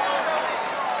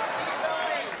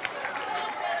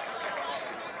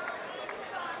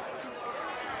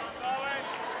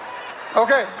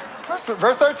 Okay,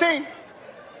 verse 13.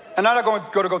 And I'm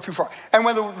not going to go too far. And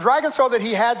when the dragon saw that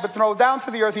he had been thrown down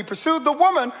to the earth, he pursued the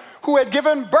woman who had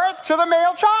given birth to the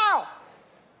male child.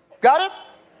 Got it?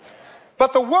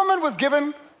 But the woman was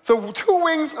given the 2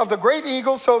 wings of the great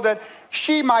eagle so that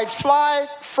she might fly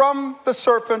from the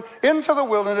serpent into the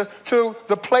wilderness to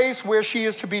the place where she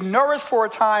is to be nourished for a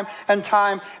time and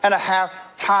a half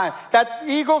time. That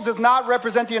eagles does not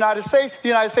represent the United States. The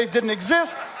United States didn't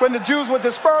exist when the Jews were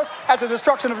dispersed at the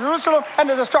destruction of Jerusalem and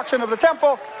the destruction of the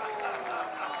temple.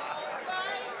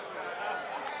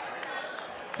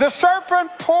 The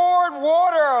serpent poured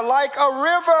water like a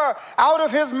river out of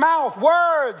his mouth,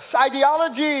 words,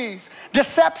 ideologies,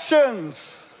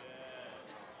 deceptions,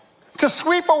 to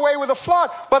sweep away with a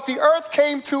flood. But the earth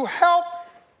came to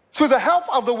the help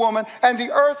of the woman, and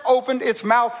the earth opened its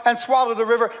mouth and swallowed the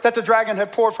river that the dragon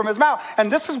had poured from his mouth.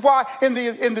 And this is why in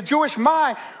the Jewish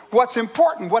mind, what's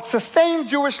important, what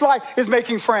sustains Jewish life is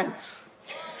making friends.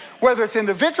 Whether it's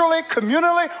individually,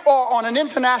 communally, or on an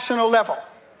international level.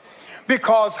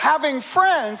 Because having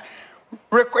friends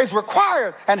is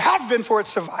required and has been for its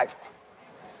survival.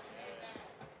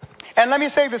 And let me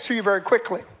say this to you very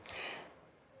quickly.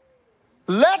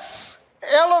 Let's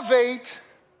elevate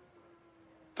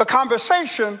the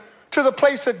conversation to the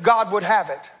place that God would have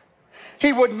it.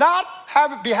 He would not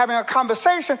be having a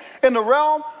conversation in the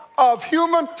realm of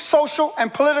human, social,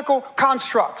 and political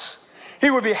constructs. He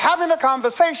would be having a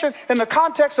conversation in the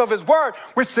context of his word,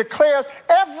 which declares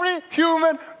every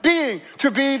human being to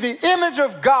be the image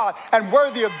of God and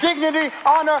worthy of dignity,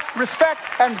 honor, respect,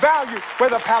 and value,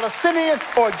 whether Palestinian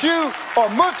or Jew or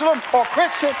Muslim or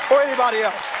Christian or anybody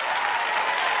else.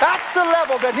 That's the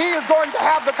level that he is going to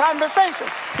have the conversation.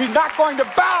 He's not going to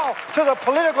bow to the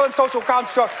political and social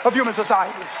construct of human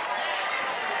society.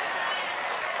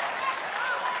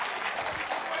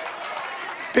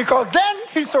 Because then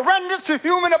he surrenders to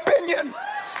human opinion.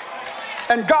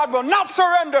 And God will not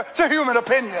surrender to human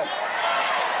opinion.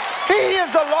 He is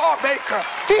the lawmaker.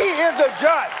 He is the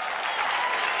judge.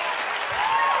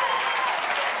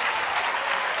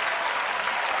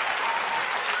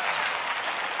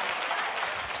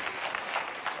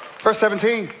 Verse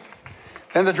 17,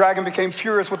 then the dragon became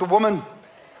furious with the woman.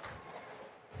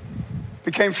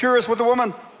 Became furious with the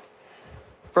woman.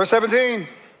 Verse 17.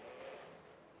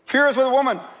 Furious with a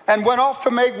woman, and went off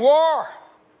to make war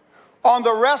on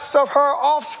the rest of her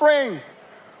offspring.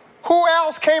 Who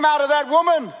else came out of that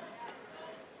woman?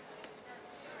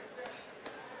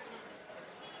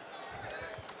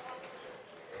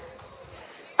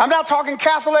 I'm not talking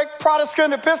Catholic,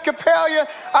 Protestant, Episcopalian.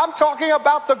 I'm talking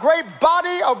about the great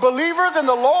body of believers in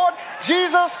the Lord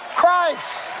Jesus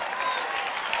Christ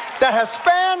that has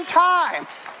spanned time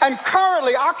and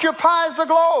currently occupies the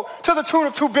globe to the tune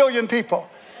of 2 billion people.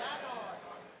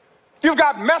 You've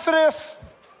got Methodists,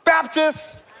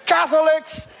 Baptists,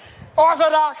 Catholics,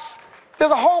 Orthodox.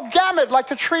 There's a whole gamut, like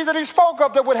the tree that he spoke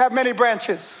of, that would have many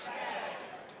branches.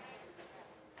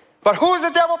 But who is the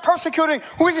devil persecuting?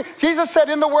 Who is it? Jesus said,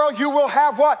 in the world you will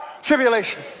have what?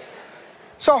 Tribulation.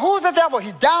 So who's the devil?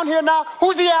 He's down here now.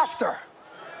 Who's he after?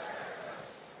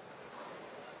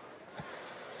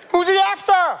 Who's he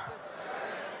after?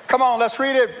 Come on, let's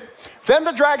read it. Then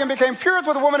the dragon became furious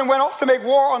with the woman and went off to make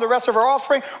war on the rest of her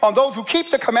offspring, on those who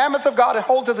keep the commandments of God and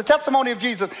hold to the testimony of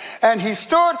Jesus. And he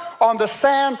stood on the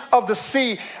sand of the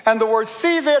sea. And the word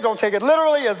sea there, don't take it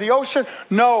literally as the ocean.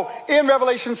 No, in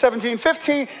Revelation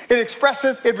 17:15,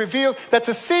 it reveals that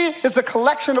the sea is the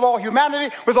collection of all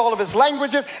humanity with all of its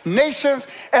languages, nations,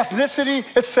 ethnicity,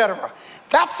 etc.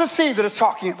 That's the sea that it's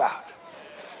talking about.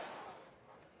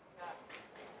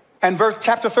 And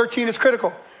chapter 13 is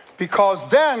critical, because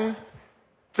then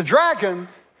the dragon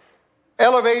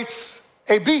elevates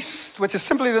a beast, which is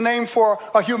simply the name for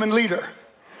a human leader.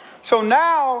 So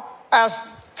now, as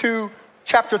to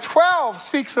chapter 12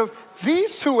 speaks of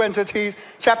these 2 entities,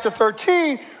 chapter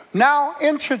 13 now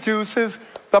introduces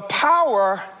the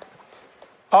power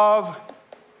of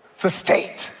the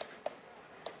state.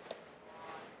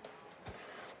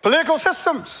 Political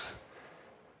systems,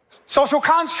 social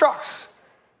constructs,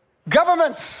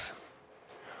 governments,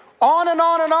 on and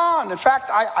on and on. In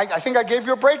fact, I think I gave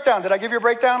you a breakdown. Did I give you a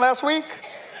breakdown last week?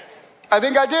 I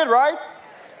think I did, right?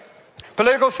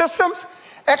 Political systems,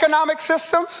 economic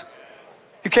systems.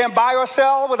 You can't buy or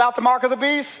sell without the mark of the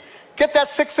beast. Get that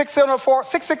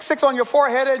 666 on your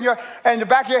forehead and the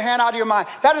back of your hand out of your mind.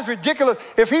 That is ridiculous.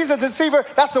 If he's a deceiver,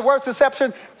 that's the worst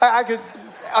deception I could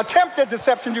attempted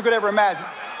deception you could ever imagine.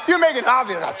 You make it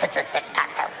obvious. 666.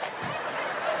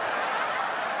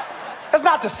 That's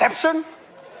not deception.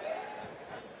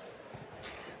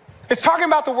 It's talking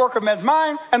about the work of men's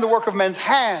mind and the work of men's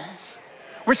hands,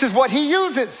 which is what he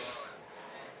uses.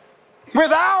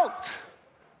 without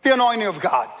the anointing of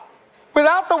God,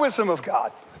 without the wisdom of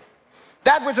God,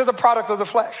 that which is the product of the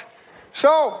flesh.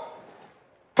 So,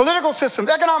 political systems,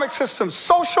 economic systems,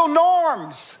 social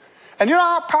norms. And you know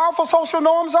how powerful social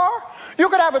norms are? You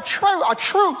could have a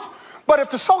truth, but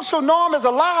if the social norm is a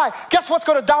lie, guess what's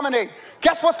going to dominate?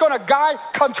 Guess what's going to guide,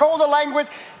 control the language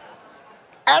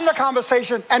and the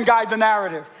conversation and guide the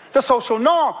narrative? The social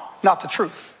norm, not the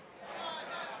truth.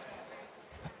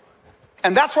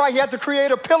 And that's why he had to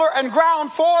create a pillar and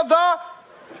ground for the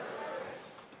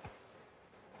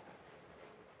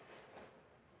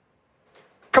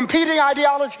competing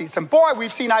ideologies. And boy,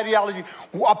 we've seen ideology,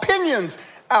 opinions,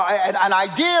 and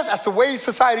ideas as the way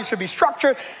society should be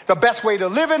structured, the best way to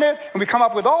live in it, and we come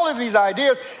up with all of these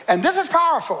ideas, and this is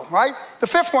powerful, right? The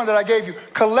fifth one that I gave you,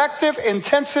 collective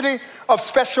intensity of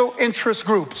special interest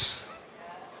groups.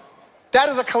 That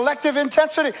is a collective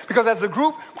intensity, because as the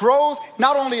group grows,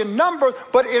 not only in numbers,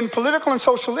 but in political and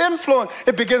social influence,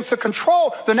 it begins to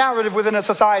control the narrative within a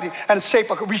society and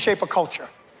reshape a culture.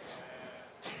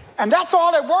 And that's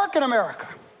all at work in America.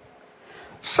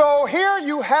 So here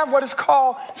you have what is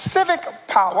called civic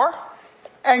power.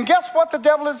 And guess what the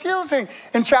devil is using?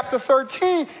 In chapter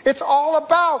 13, it's all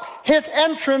about his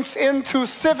entrance into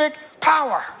civic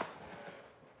power.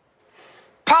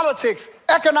 Politics,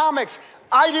 economics,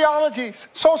 ideologies,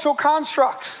 social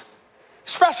constructs,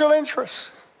 special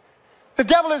interests. The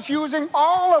devil is using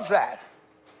all of that.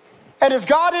 And is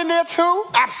God in there too?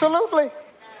 Absolutely.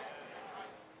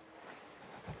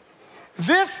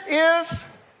 This is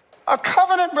a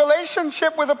covenant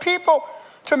relationship with a people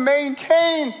to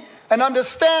maintain an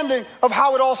understanding of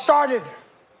how it all started.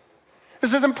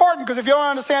 This is important, because if you don't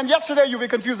understand yesterday, you'll be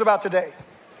confused about today.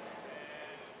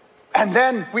 And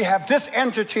then we have this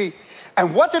entity.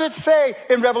 And what did it say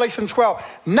in Revelation 12?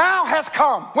 Now has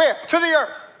come, where? To the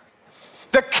earth,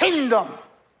 the kingdom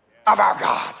of our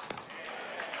God.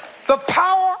 The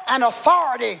power and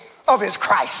authority of his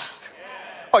Christ.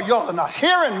 Oh, y'all are not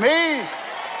hearing me.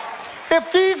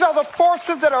 If these are the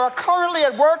forces that are currently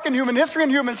at work in human history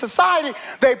and human society,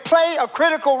 they play a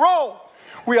critical role.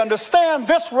 We understand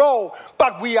this role,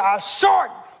 but we are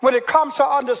short when it comes to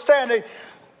understanding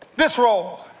this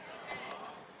role.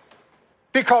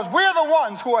 Because we're the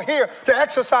ones who are here to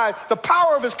exercise the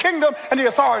power of his kingdom and the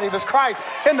authority of his Christ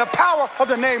in the power of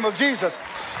the name of Jesus,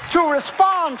 to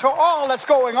respond to all that's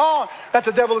going on that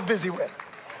the devil is busy with.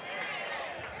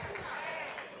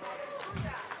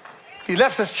 He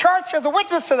left his church as a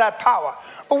witness to that power,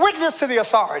 a witness to the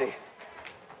authority.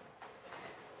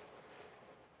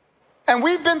 And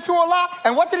we've been through a lot.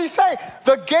 And what did he say?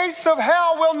 The gates of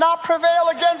hell will not prevail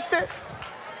against it.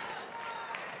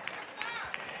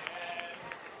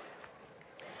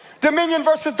 Dominion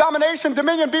versus domination.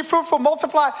 Dominion, be fruitful,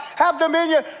 multiply, have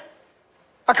dominion.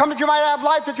 I come that you might have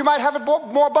life, that you might have it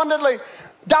more abundantly.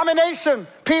 Domination.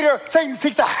 Peter, Satan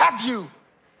seeks to have you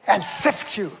and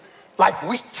sift you like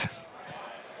wheat.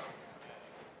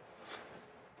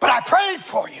 But I prayed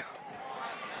for you.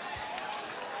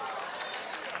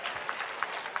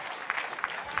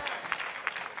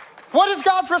 What is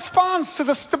God's response to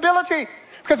the stability?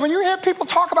 Because when you hear people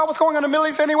talk about what's going on in the Middle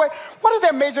East anyway, what is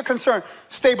their major concern?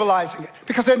 Stabilizing it.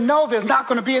 Because they know there's not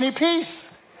going to be any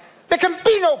peace. There can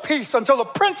be no peace until the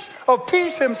Prince of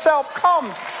Peace himself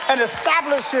comes and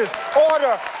establishes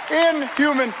order in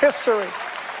human history.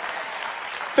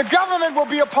 The government will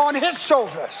be upon his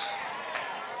shoulders.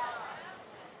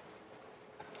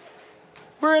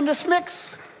 We're in this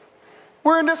mix.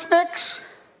 We're in this mix.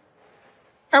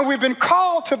 And we've been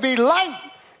called to be light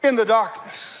in the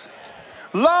darkness.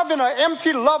 Love in an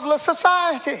empty, loveless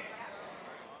society.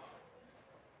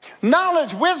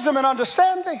 Knowledge, wisdom, and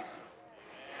understanding.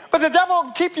 But the devil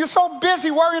will keep you so busy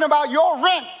worrying about your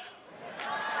rent.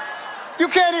 You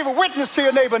can't even witness to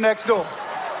your neighbor next door,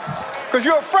 because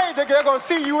you're afraid that they're going to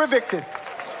see you evicted.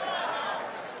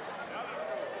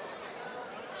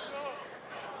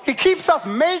 He keeps us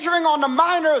majoring on the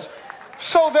minors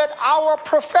so that our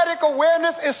prophetic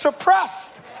awareness is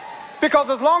suppressed.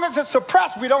 Because as long as it's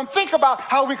suppressed, we don't think about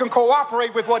how we can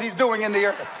cooperate with what he's doing in the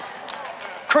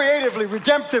earth. Creatively,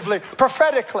 redemptively,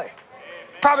 prophetically,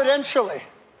 providentially.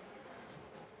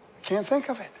 Can't think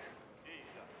of it.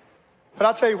 But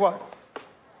I'll tell you what.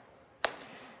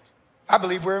 I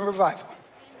believe we're in revival.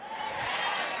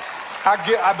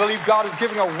 I believe God is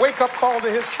giving a wake-up call to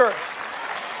his church.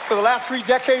 For the last 3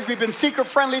 decades, we've been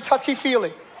seeker-friendly,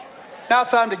 touchy-feely. Now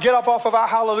it's time to get up off of our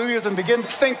hallelujahs and begin to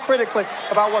think critically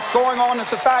about what's going on in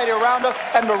society around us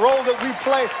and the role that we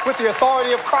play with the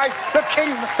authority of Christ, the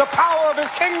kingdom, the power of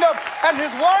his kingdom, and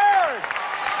his word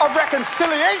of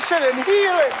reconciliation and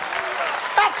healing.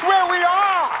 That's where we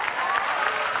are.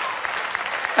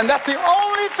 And that's the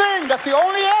only thing, that's the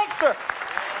only answer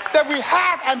that we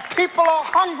have, and people are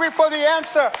hungry for the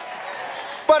answer.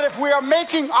 But if we are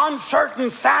making uncertain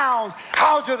sounds,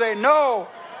 how do they know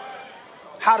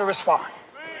how to respond?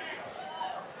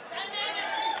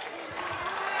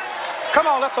 Come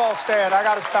on, let's all stand. I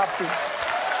got to stop you.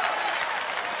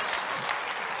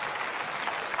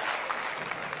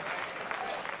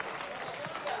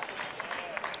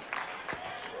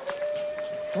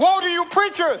 Woe to you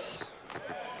preachers!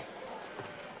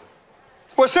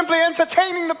 We're simply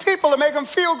entertaining the people to make them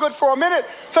feel good for a minute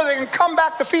so they can come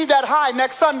back to feed that high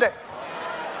next Sunday.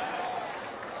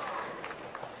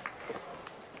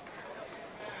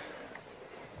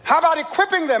 How about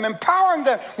equipping them, empowering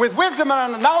them with wisdom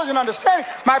and knowledge and understanding?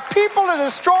 My people are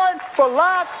destroyed for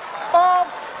lack of.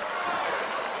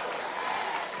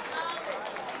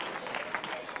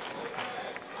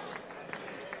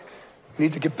 We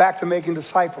need to get back to making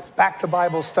disciples, back to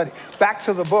Bible study, back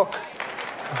to the book,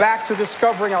 back to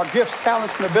discovering our gifts,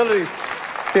 talents, and abilities,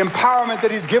 the empowerment that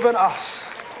he's given us.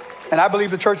 And I believe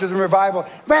the church is in revival.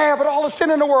 Man, but all the sin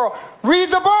in the world.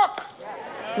 Read the book.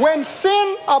 When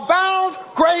sin abounds,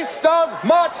 grace does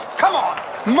much, come on,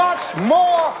 much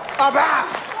more abound.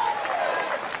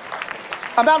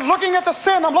 I'm not looking at the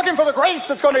sin, I'm looking for the grace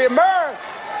that's going to emerge.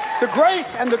 The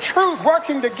grace and the truth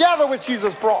working together which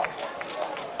Jesus brought.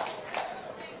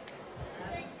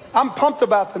 I'm pumped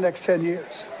about the next 10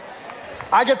 years.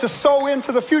 I get to sow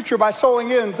into the future by sowing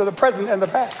into the present and the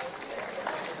past.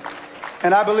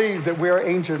 And I believe that we're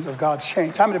agents of God's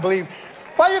change. How many believe?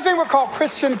 Why do you think we're called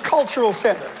Christian Cultural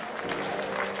Center?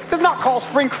 It's not called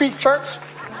Spring Creek Church.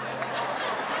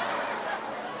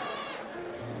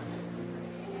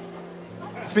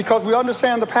 It's because we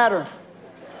understand the pattern.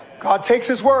 God takes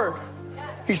his word.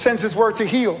 He sends his word to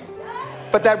heal.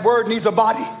 But that word needs a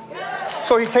body.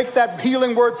 So he takes that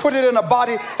healing word, put it in a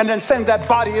body, and then sends that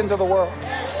body into the world.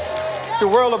 The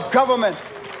world of government,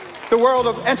 the world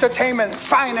of entertainment,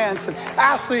 finance, and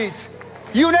athletes,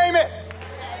 you name it.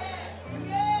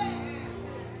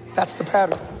 That's the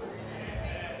pattern.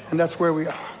 And that's where we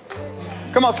are.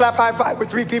 Come on, slap high five with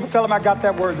 3 people. Tell them I got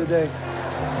that word today.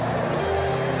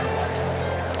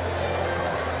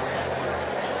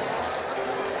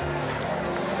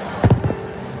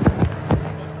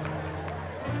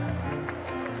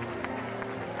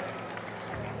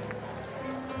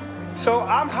 So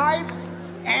I'm hyped,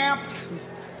 amped,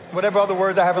 whatever other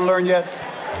words I haven't learned yet.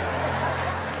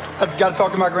 I've got to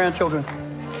talk to my grandchildren.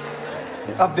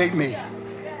 Update me.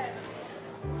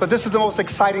 But this is the most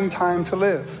exciting time to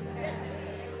live.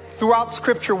 Throughout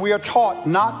Scripture, we are taught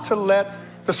not to let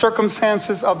the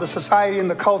circumstances of the society and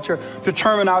the culture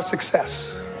determine our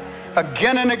success.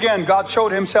 Again and again, God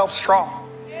showed himself strong.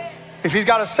 If he's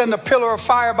got to send a pillar of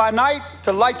fire by night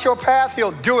to light your path,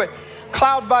 he'll do it.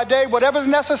 Cloud by day, whatever's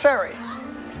necessary.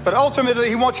 But ultimately,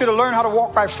 he wants you to learn how to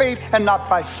walk by faith and not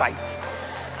by sight.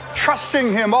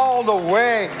 Trusting him all the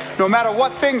way, no matter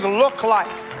what things look like,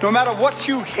 no matter what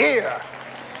you hear.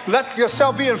 Let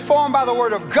yourself be informed by the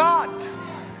word of God,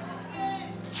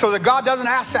 so that God doesn't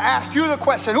have to ask you the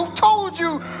question, who told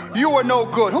you you were no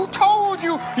good? Who told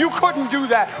you you couldn't do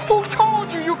that? Who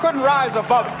told you you couldn't rise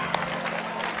above it?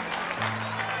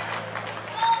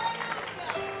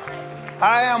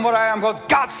 I am what I am because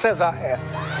God says I am.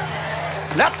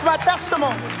 And that's my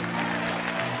testimony.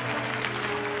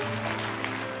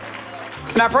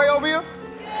 Can I pray over you?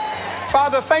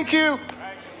 Father, thank you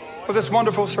for this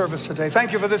wonderful service today.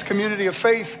 Thank you for this community of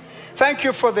faith. Thank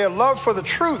you for their love for the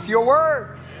truth, your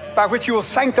word, by which you will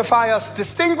sanctify us,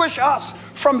 distinguish us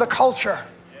from the culture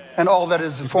and all that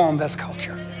is informed as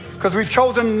culture. Because we've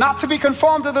chosen not to be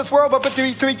conformed to this world, but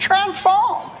to be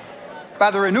transformed by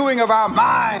the renewing of our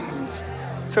minds,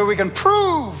 so we can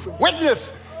prove,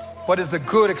 witness what is the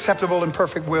good, acceptable, and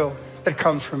perfect will that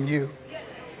comes from you.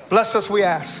 Bless us, we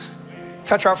ask.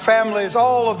 Touch our families,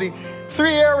 all of the 3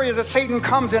 areas that Satan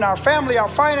comes in: our family, our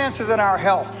finances, and our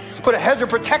health. Put a hedge of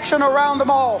protection around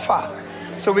them all, Father,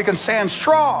 so we can stand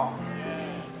strong.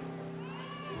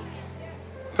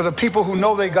 For the people who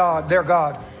know their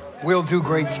God will do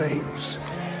great things.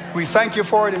 We thank you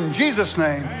for it in Jesus'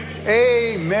 name.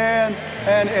 Amen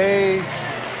and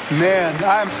amen.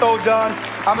 I am so done.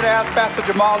 I'm going to ask Pastor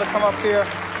Jamal to come up here.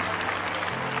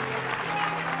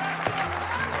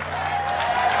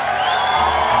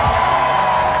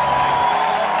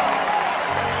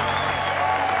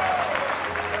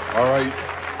 All right,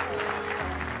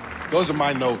 those are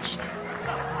my notes.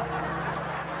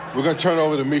 We're gonna turn it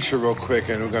over to Misha real quick,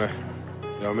 and we're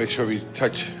gonna, make sure we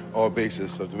touch all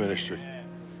bases of the ministry.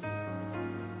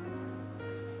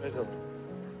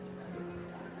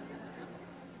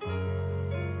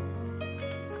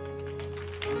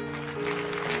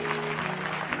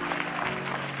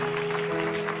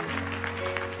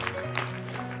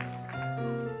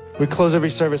 We close every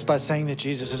service by saying that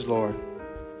Jesus is Lord.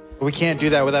 But we can't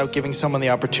do that without giving someone the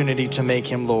opportunity to make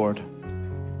him Lord.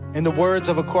 In the words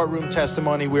of a courtroom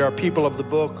testimony, we are people of the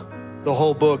book, the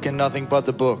whole book, and nothing but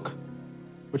the book.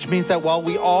 Which means that while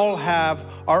we all have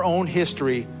our own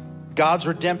history, God's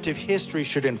redemptive history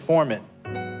should inform it.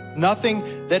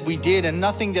 Nothing that we did and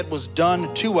nothing that was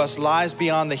done to us lies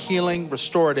beyond the healing,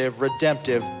 restorative,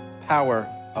 redemptive power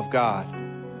of God.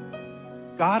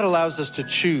 God allows us to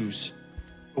choose,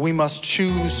 but we must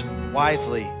choose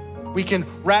wisely. We can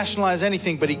rationalize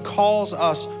anything, but he calls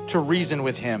us to reason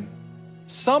with him.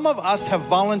 Some of us have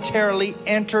voluntarily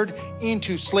entered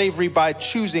into slavery by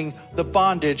choosing the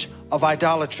bondage of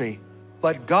idolatry,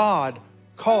 but God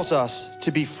calls us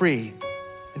to be free.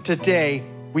 And today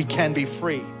we can be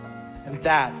free. And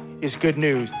that is good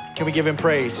news. Can we give him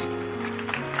praise?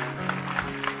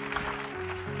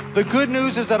 The good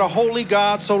news is that a holy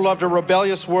God so loved a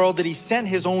rebellious world that he sent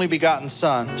his only begotten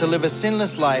Son to live a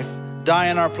sinless life, die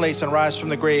in our place, and rise from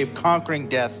the grave, conquering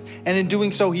death. And in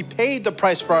doing so, he paid the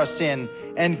price for our sin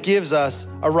and gives us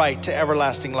a right to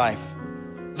everlasting life.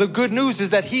 The good news is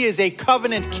that he is a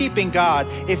covenant-keeping God.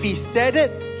 If he said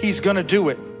it, he's going to do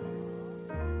it.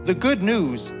 The good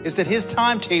news is that his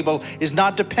timetable is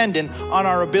not dependent on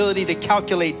our ability to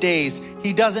calculate days.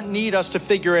 He doesn't need us to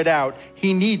figure it out.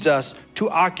 He needs us to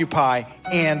occupy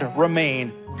and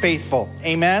remain faithful.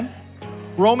 Amen?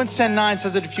 Romans 10:9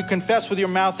 says that if you confess with your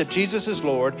mouth that Jesus is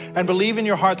Lord and believe in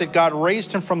your heart that God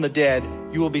raised him from the dead,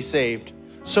 you will be saved.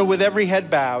 So with every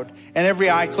head bowed and every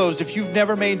eye closed, if you've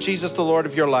never made Jesus the Lord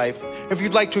of your life, if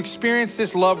you'd like to experience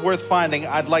this love worth finding,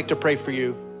 I'd like to pray for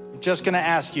you. I'm just going to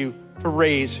ask you to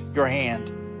raise your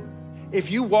hand.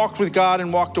 If you walked with God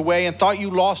and walked away and thought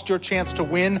you lost your chance to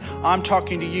win, I'm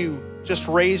talking to you. Just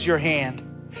raise your hand.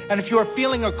 And if you are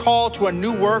feeling a call to a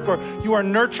new work, or you are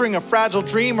nurturing a fragile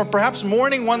dream, or perhaps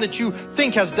mourning one that you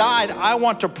think has died, I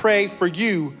want to pray for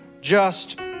you.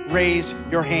 Just raise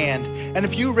your hand. And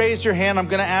if you raise your hand, I'm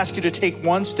going to ask you to take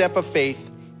one step of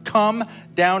faith. Come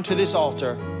down to this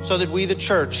altar so that we, the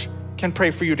church, can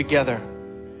pray for you together.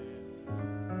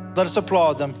 Let us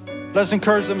applaud them. Let us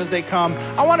encourage them as they come.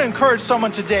 I want to encourage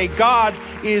someone today. God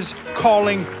is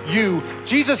calling you.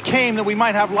 Jesus came that we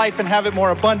might have life and have it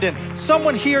more abundant.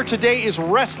 Someone here today is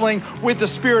wrestling with the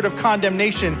spirit of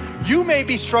condemnation. You may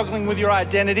be struggling with your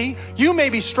identity. You may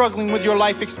be struggling with your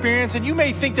life experience, and you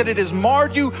may think that it has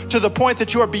marred you to the point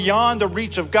that you are beyond the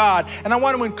reach of God. And I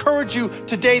want to encourage you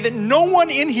today that no one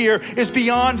in here is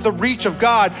beyond the reach of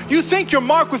God. You think you're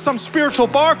marked with some spiritual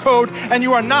barcode, and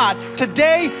you are not.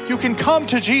 Today, you can come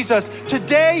to Jesus.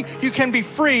 Today, you can be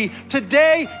free.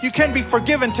 Today, you can be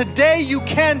forgiven. Today, you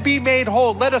can be made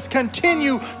whole. Let us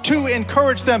continue to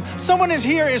encourage them. Someone in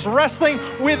here is wrestling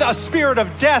with a spirit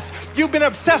of death. You've been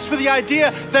obsessed with the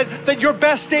idea that your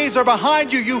best days are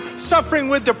behind you. You're suffering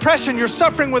with depression. You're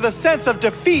suffering with a sense of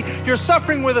defeat. You're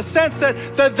suffering with a sense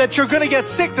that you're going to get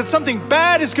sick, that something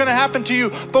bad is going to happen to you.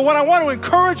 But what I want to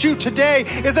encourage you today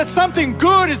is that something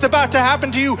good is about to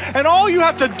happen to you. And all you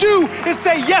have to do is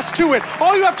say yes to it.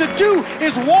 All you have to do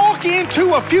is walk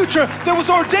into a future that was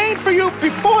ordained for you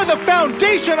before the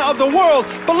foundation of the world.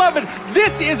 Beloved,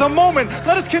 this is a moment.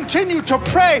 Let us continue to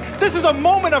pray. This is a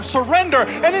moment of surrender.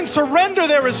 And in surrender,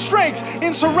 there is strength.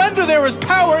 In surrender, there is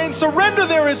power. In surrender,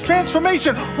 there is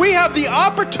transformation. We have the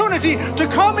opportunity to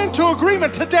come into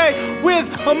agreement today with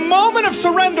a moment of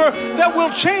surrender that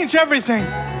will change everything.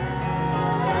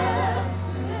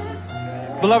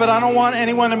 Beloved, I don't want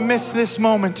anyone to miss this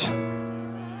moment.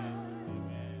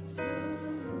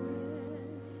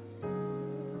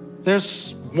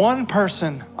 There's one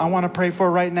person I want to pray for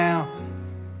right now.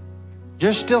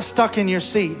 You're still stuck in your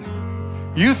seat.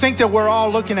 You think that we're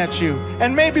all looking at you,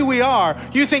 and maybe we are.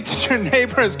 You think that your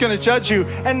neighbor is going to judge you,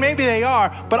 and maybe they are.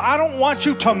 But I don't want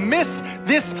you to miss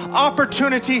this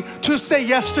opportunity to say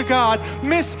yes to God.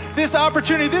 Miss this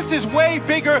opportunity. This is way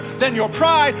bigger than your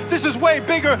pride. This is way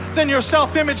bigger than your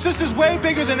self-image. This is way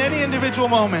bigger than any individual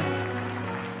moment.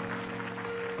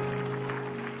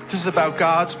 This is about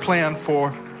God's plan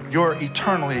for your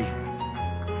eternity.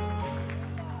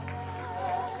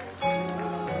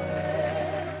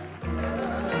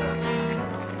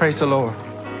 Praise the Lord.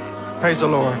 Praise the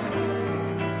Lord.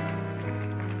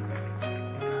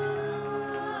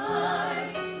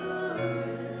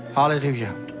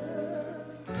 Hallelujah.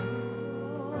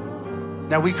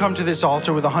 Now we come to this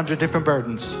altar with 100 different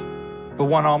burdens, but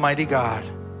one almighty God.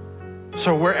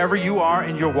 So wherever you are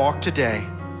in your walk today,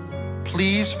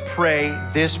 please pray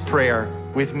this prayer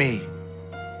with me.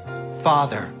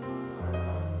 Father,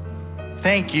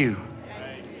 thank you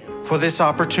for this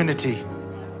opportunity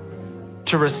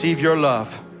to receive your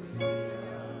love.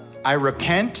 I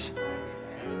repent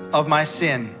of my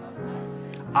sin.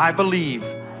 I believe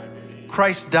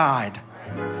Christ died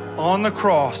on the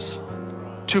cross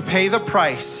to pay the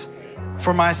price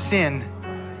for my sin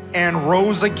and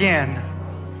rose again,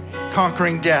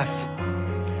 conquering death.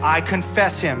 I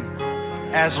confess him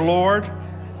as Lord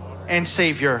and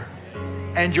Savior.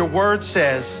 And your word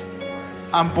says,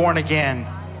 I'm born again.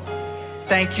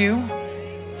 Thank you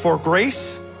for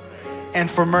grace and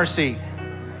for mercy.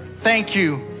 Thank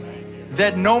you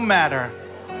that no matter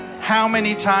how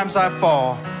many times I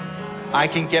fall, I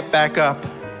can get back up.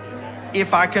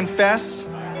 If I confess,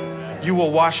 you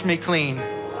will wash me clean.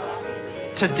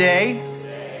 Today,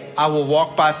 I will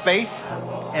walk by faith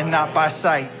and not by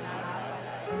sight.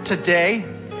 Today,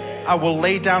 I will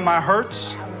lay down my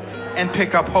hurts and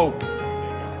pick up hope.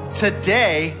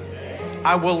 Today,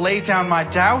 I will lay down my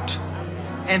doubt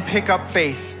and pick up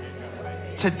faith.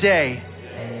 Today,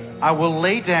 I will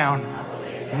lay down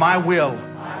my will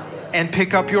and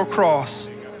pick up your cross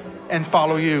and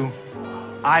follow you.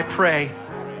 I pray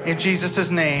in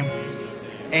Jesus' name,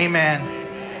 amen.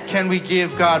 Can we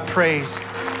give God praise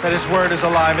that his word is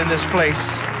alive in this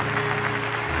place?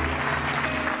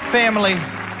 Family,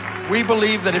 we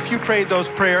believe that if you prayed those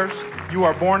prayers, you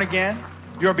are born again,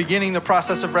 you are beginning the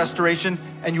process of restoration,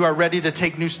 and you are ready to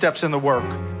take new steps in the work.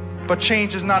 But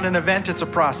change is not an event, it's a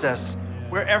process.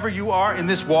 Wherever you are in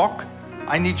this walk,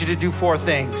 I need you to do 4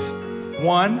 things.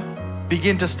 1,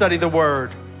 begin to study the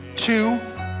word. 2,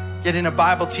 get in a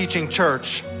Bible teaching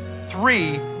church.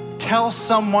 3, tell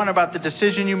someone about the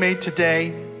decision you made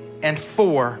today. And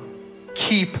 4,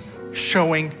 keep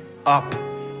showing up.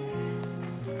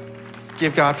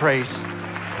 Give God praise.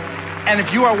 And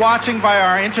if you are watching via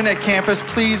our internet campus,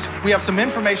 please, we have some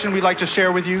information we'd like to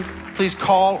share with you. Please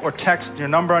call or text your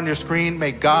number on your screen.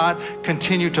 May God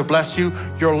continue to bless you.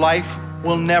 Your life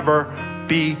will never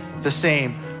be the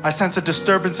same. I sense a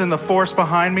disturbance in the force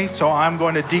behind me, so I'm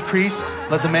going to decrease.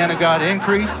 Let the man of God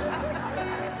increase.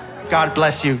 God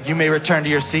bless you. You may return to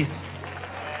your seats.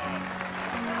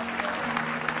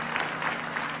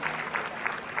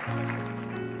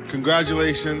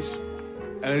 Congratulations.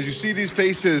 And as you see these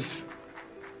faces,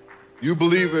 you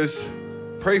believers,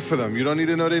 pray for them. You don't need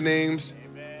to know their names.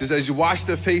 Just as you watch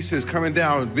their faces coming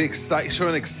down, be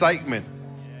showing excitement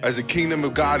as the kingdom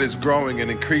of God is growing and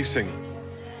increasing.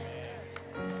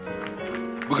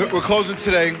 We're closing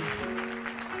today.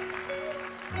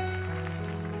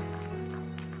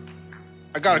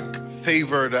 I got a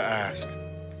favor to ask.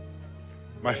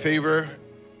 My favor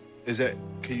is that,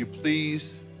 can you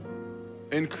please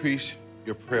increase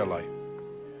your prayer life?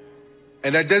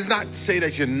 And that does not say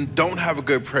that you don't have a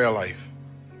good prayer life.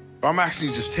 But I'm asking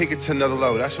you just take it to another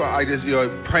level. That's why I just,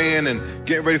 praying and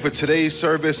getting ready for today's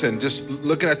service and just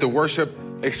looking at the worship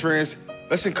experience.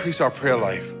 Let's increase our prayer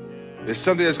life. There's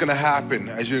something that's gonna happen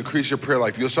as you increase your prayer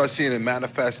life. You'll start seeing it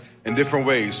manifest in different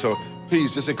ways. So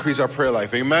please just increase our prayer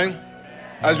life, amen?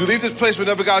 As we leave this place with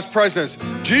never God's presence,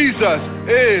 Jesus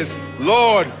is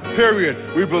Lord, period.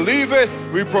 We believe it,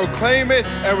 we proclaim it,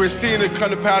 and we're seeing it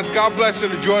come to pass. God bless you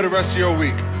and enjoy the rest of your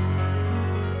week.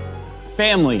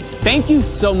 Family, thank you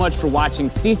so much for watching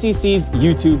CCC's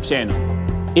YouTube channel.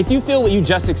 If you feel what you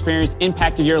just experienced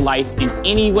impacted your life in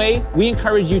any way, we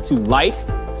encourage you to like,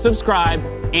 subscribe,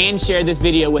 and share this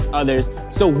video with others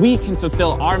so we can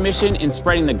fulfill our mission in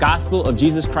spreading the gospel of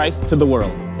Jesus Christ to the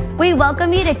world. We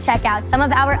welcome you to check out some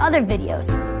of our other videos.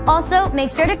 Also, make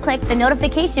sure to click the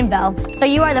notification bell so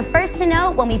you are the first to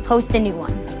know when we post a new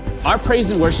one. Our praise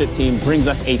and worship team brings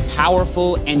us a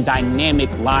powerful and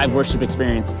dynamic live worship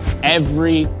experience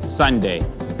every Sunday.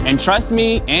 And trust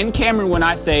me and Cameron when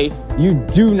I say you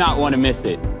do not want to miss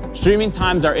it. Streaming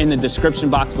times are in the description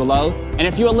box below. And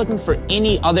if you are looking for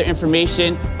any other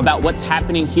information about what's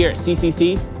happening here at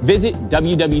CCC, visit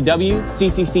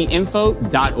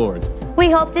www.cccinfo.org. We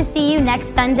hope to see you next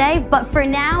Sunday, but for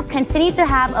now, continue to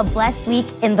have a blessed week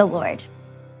in the Lord.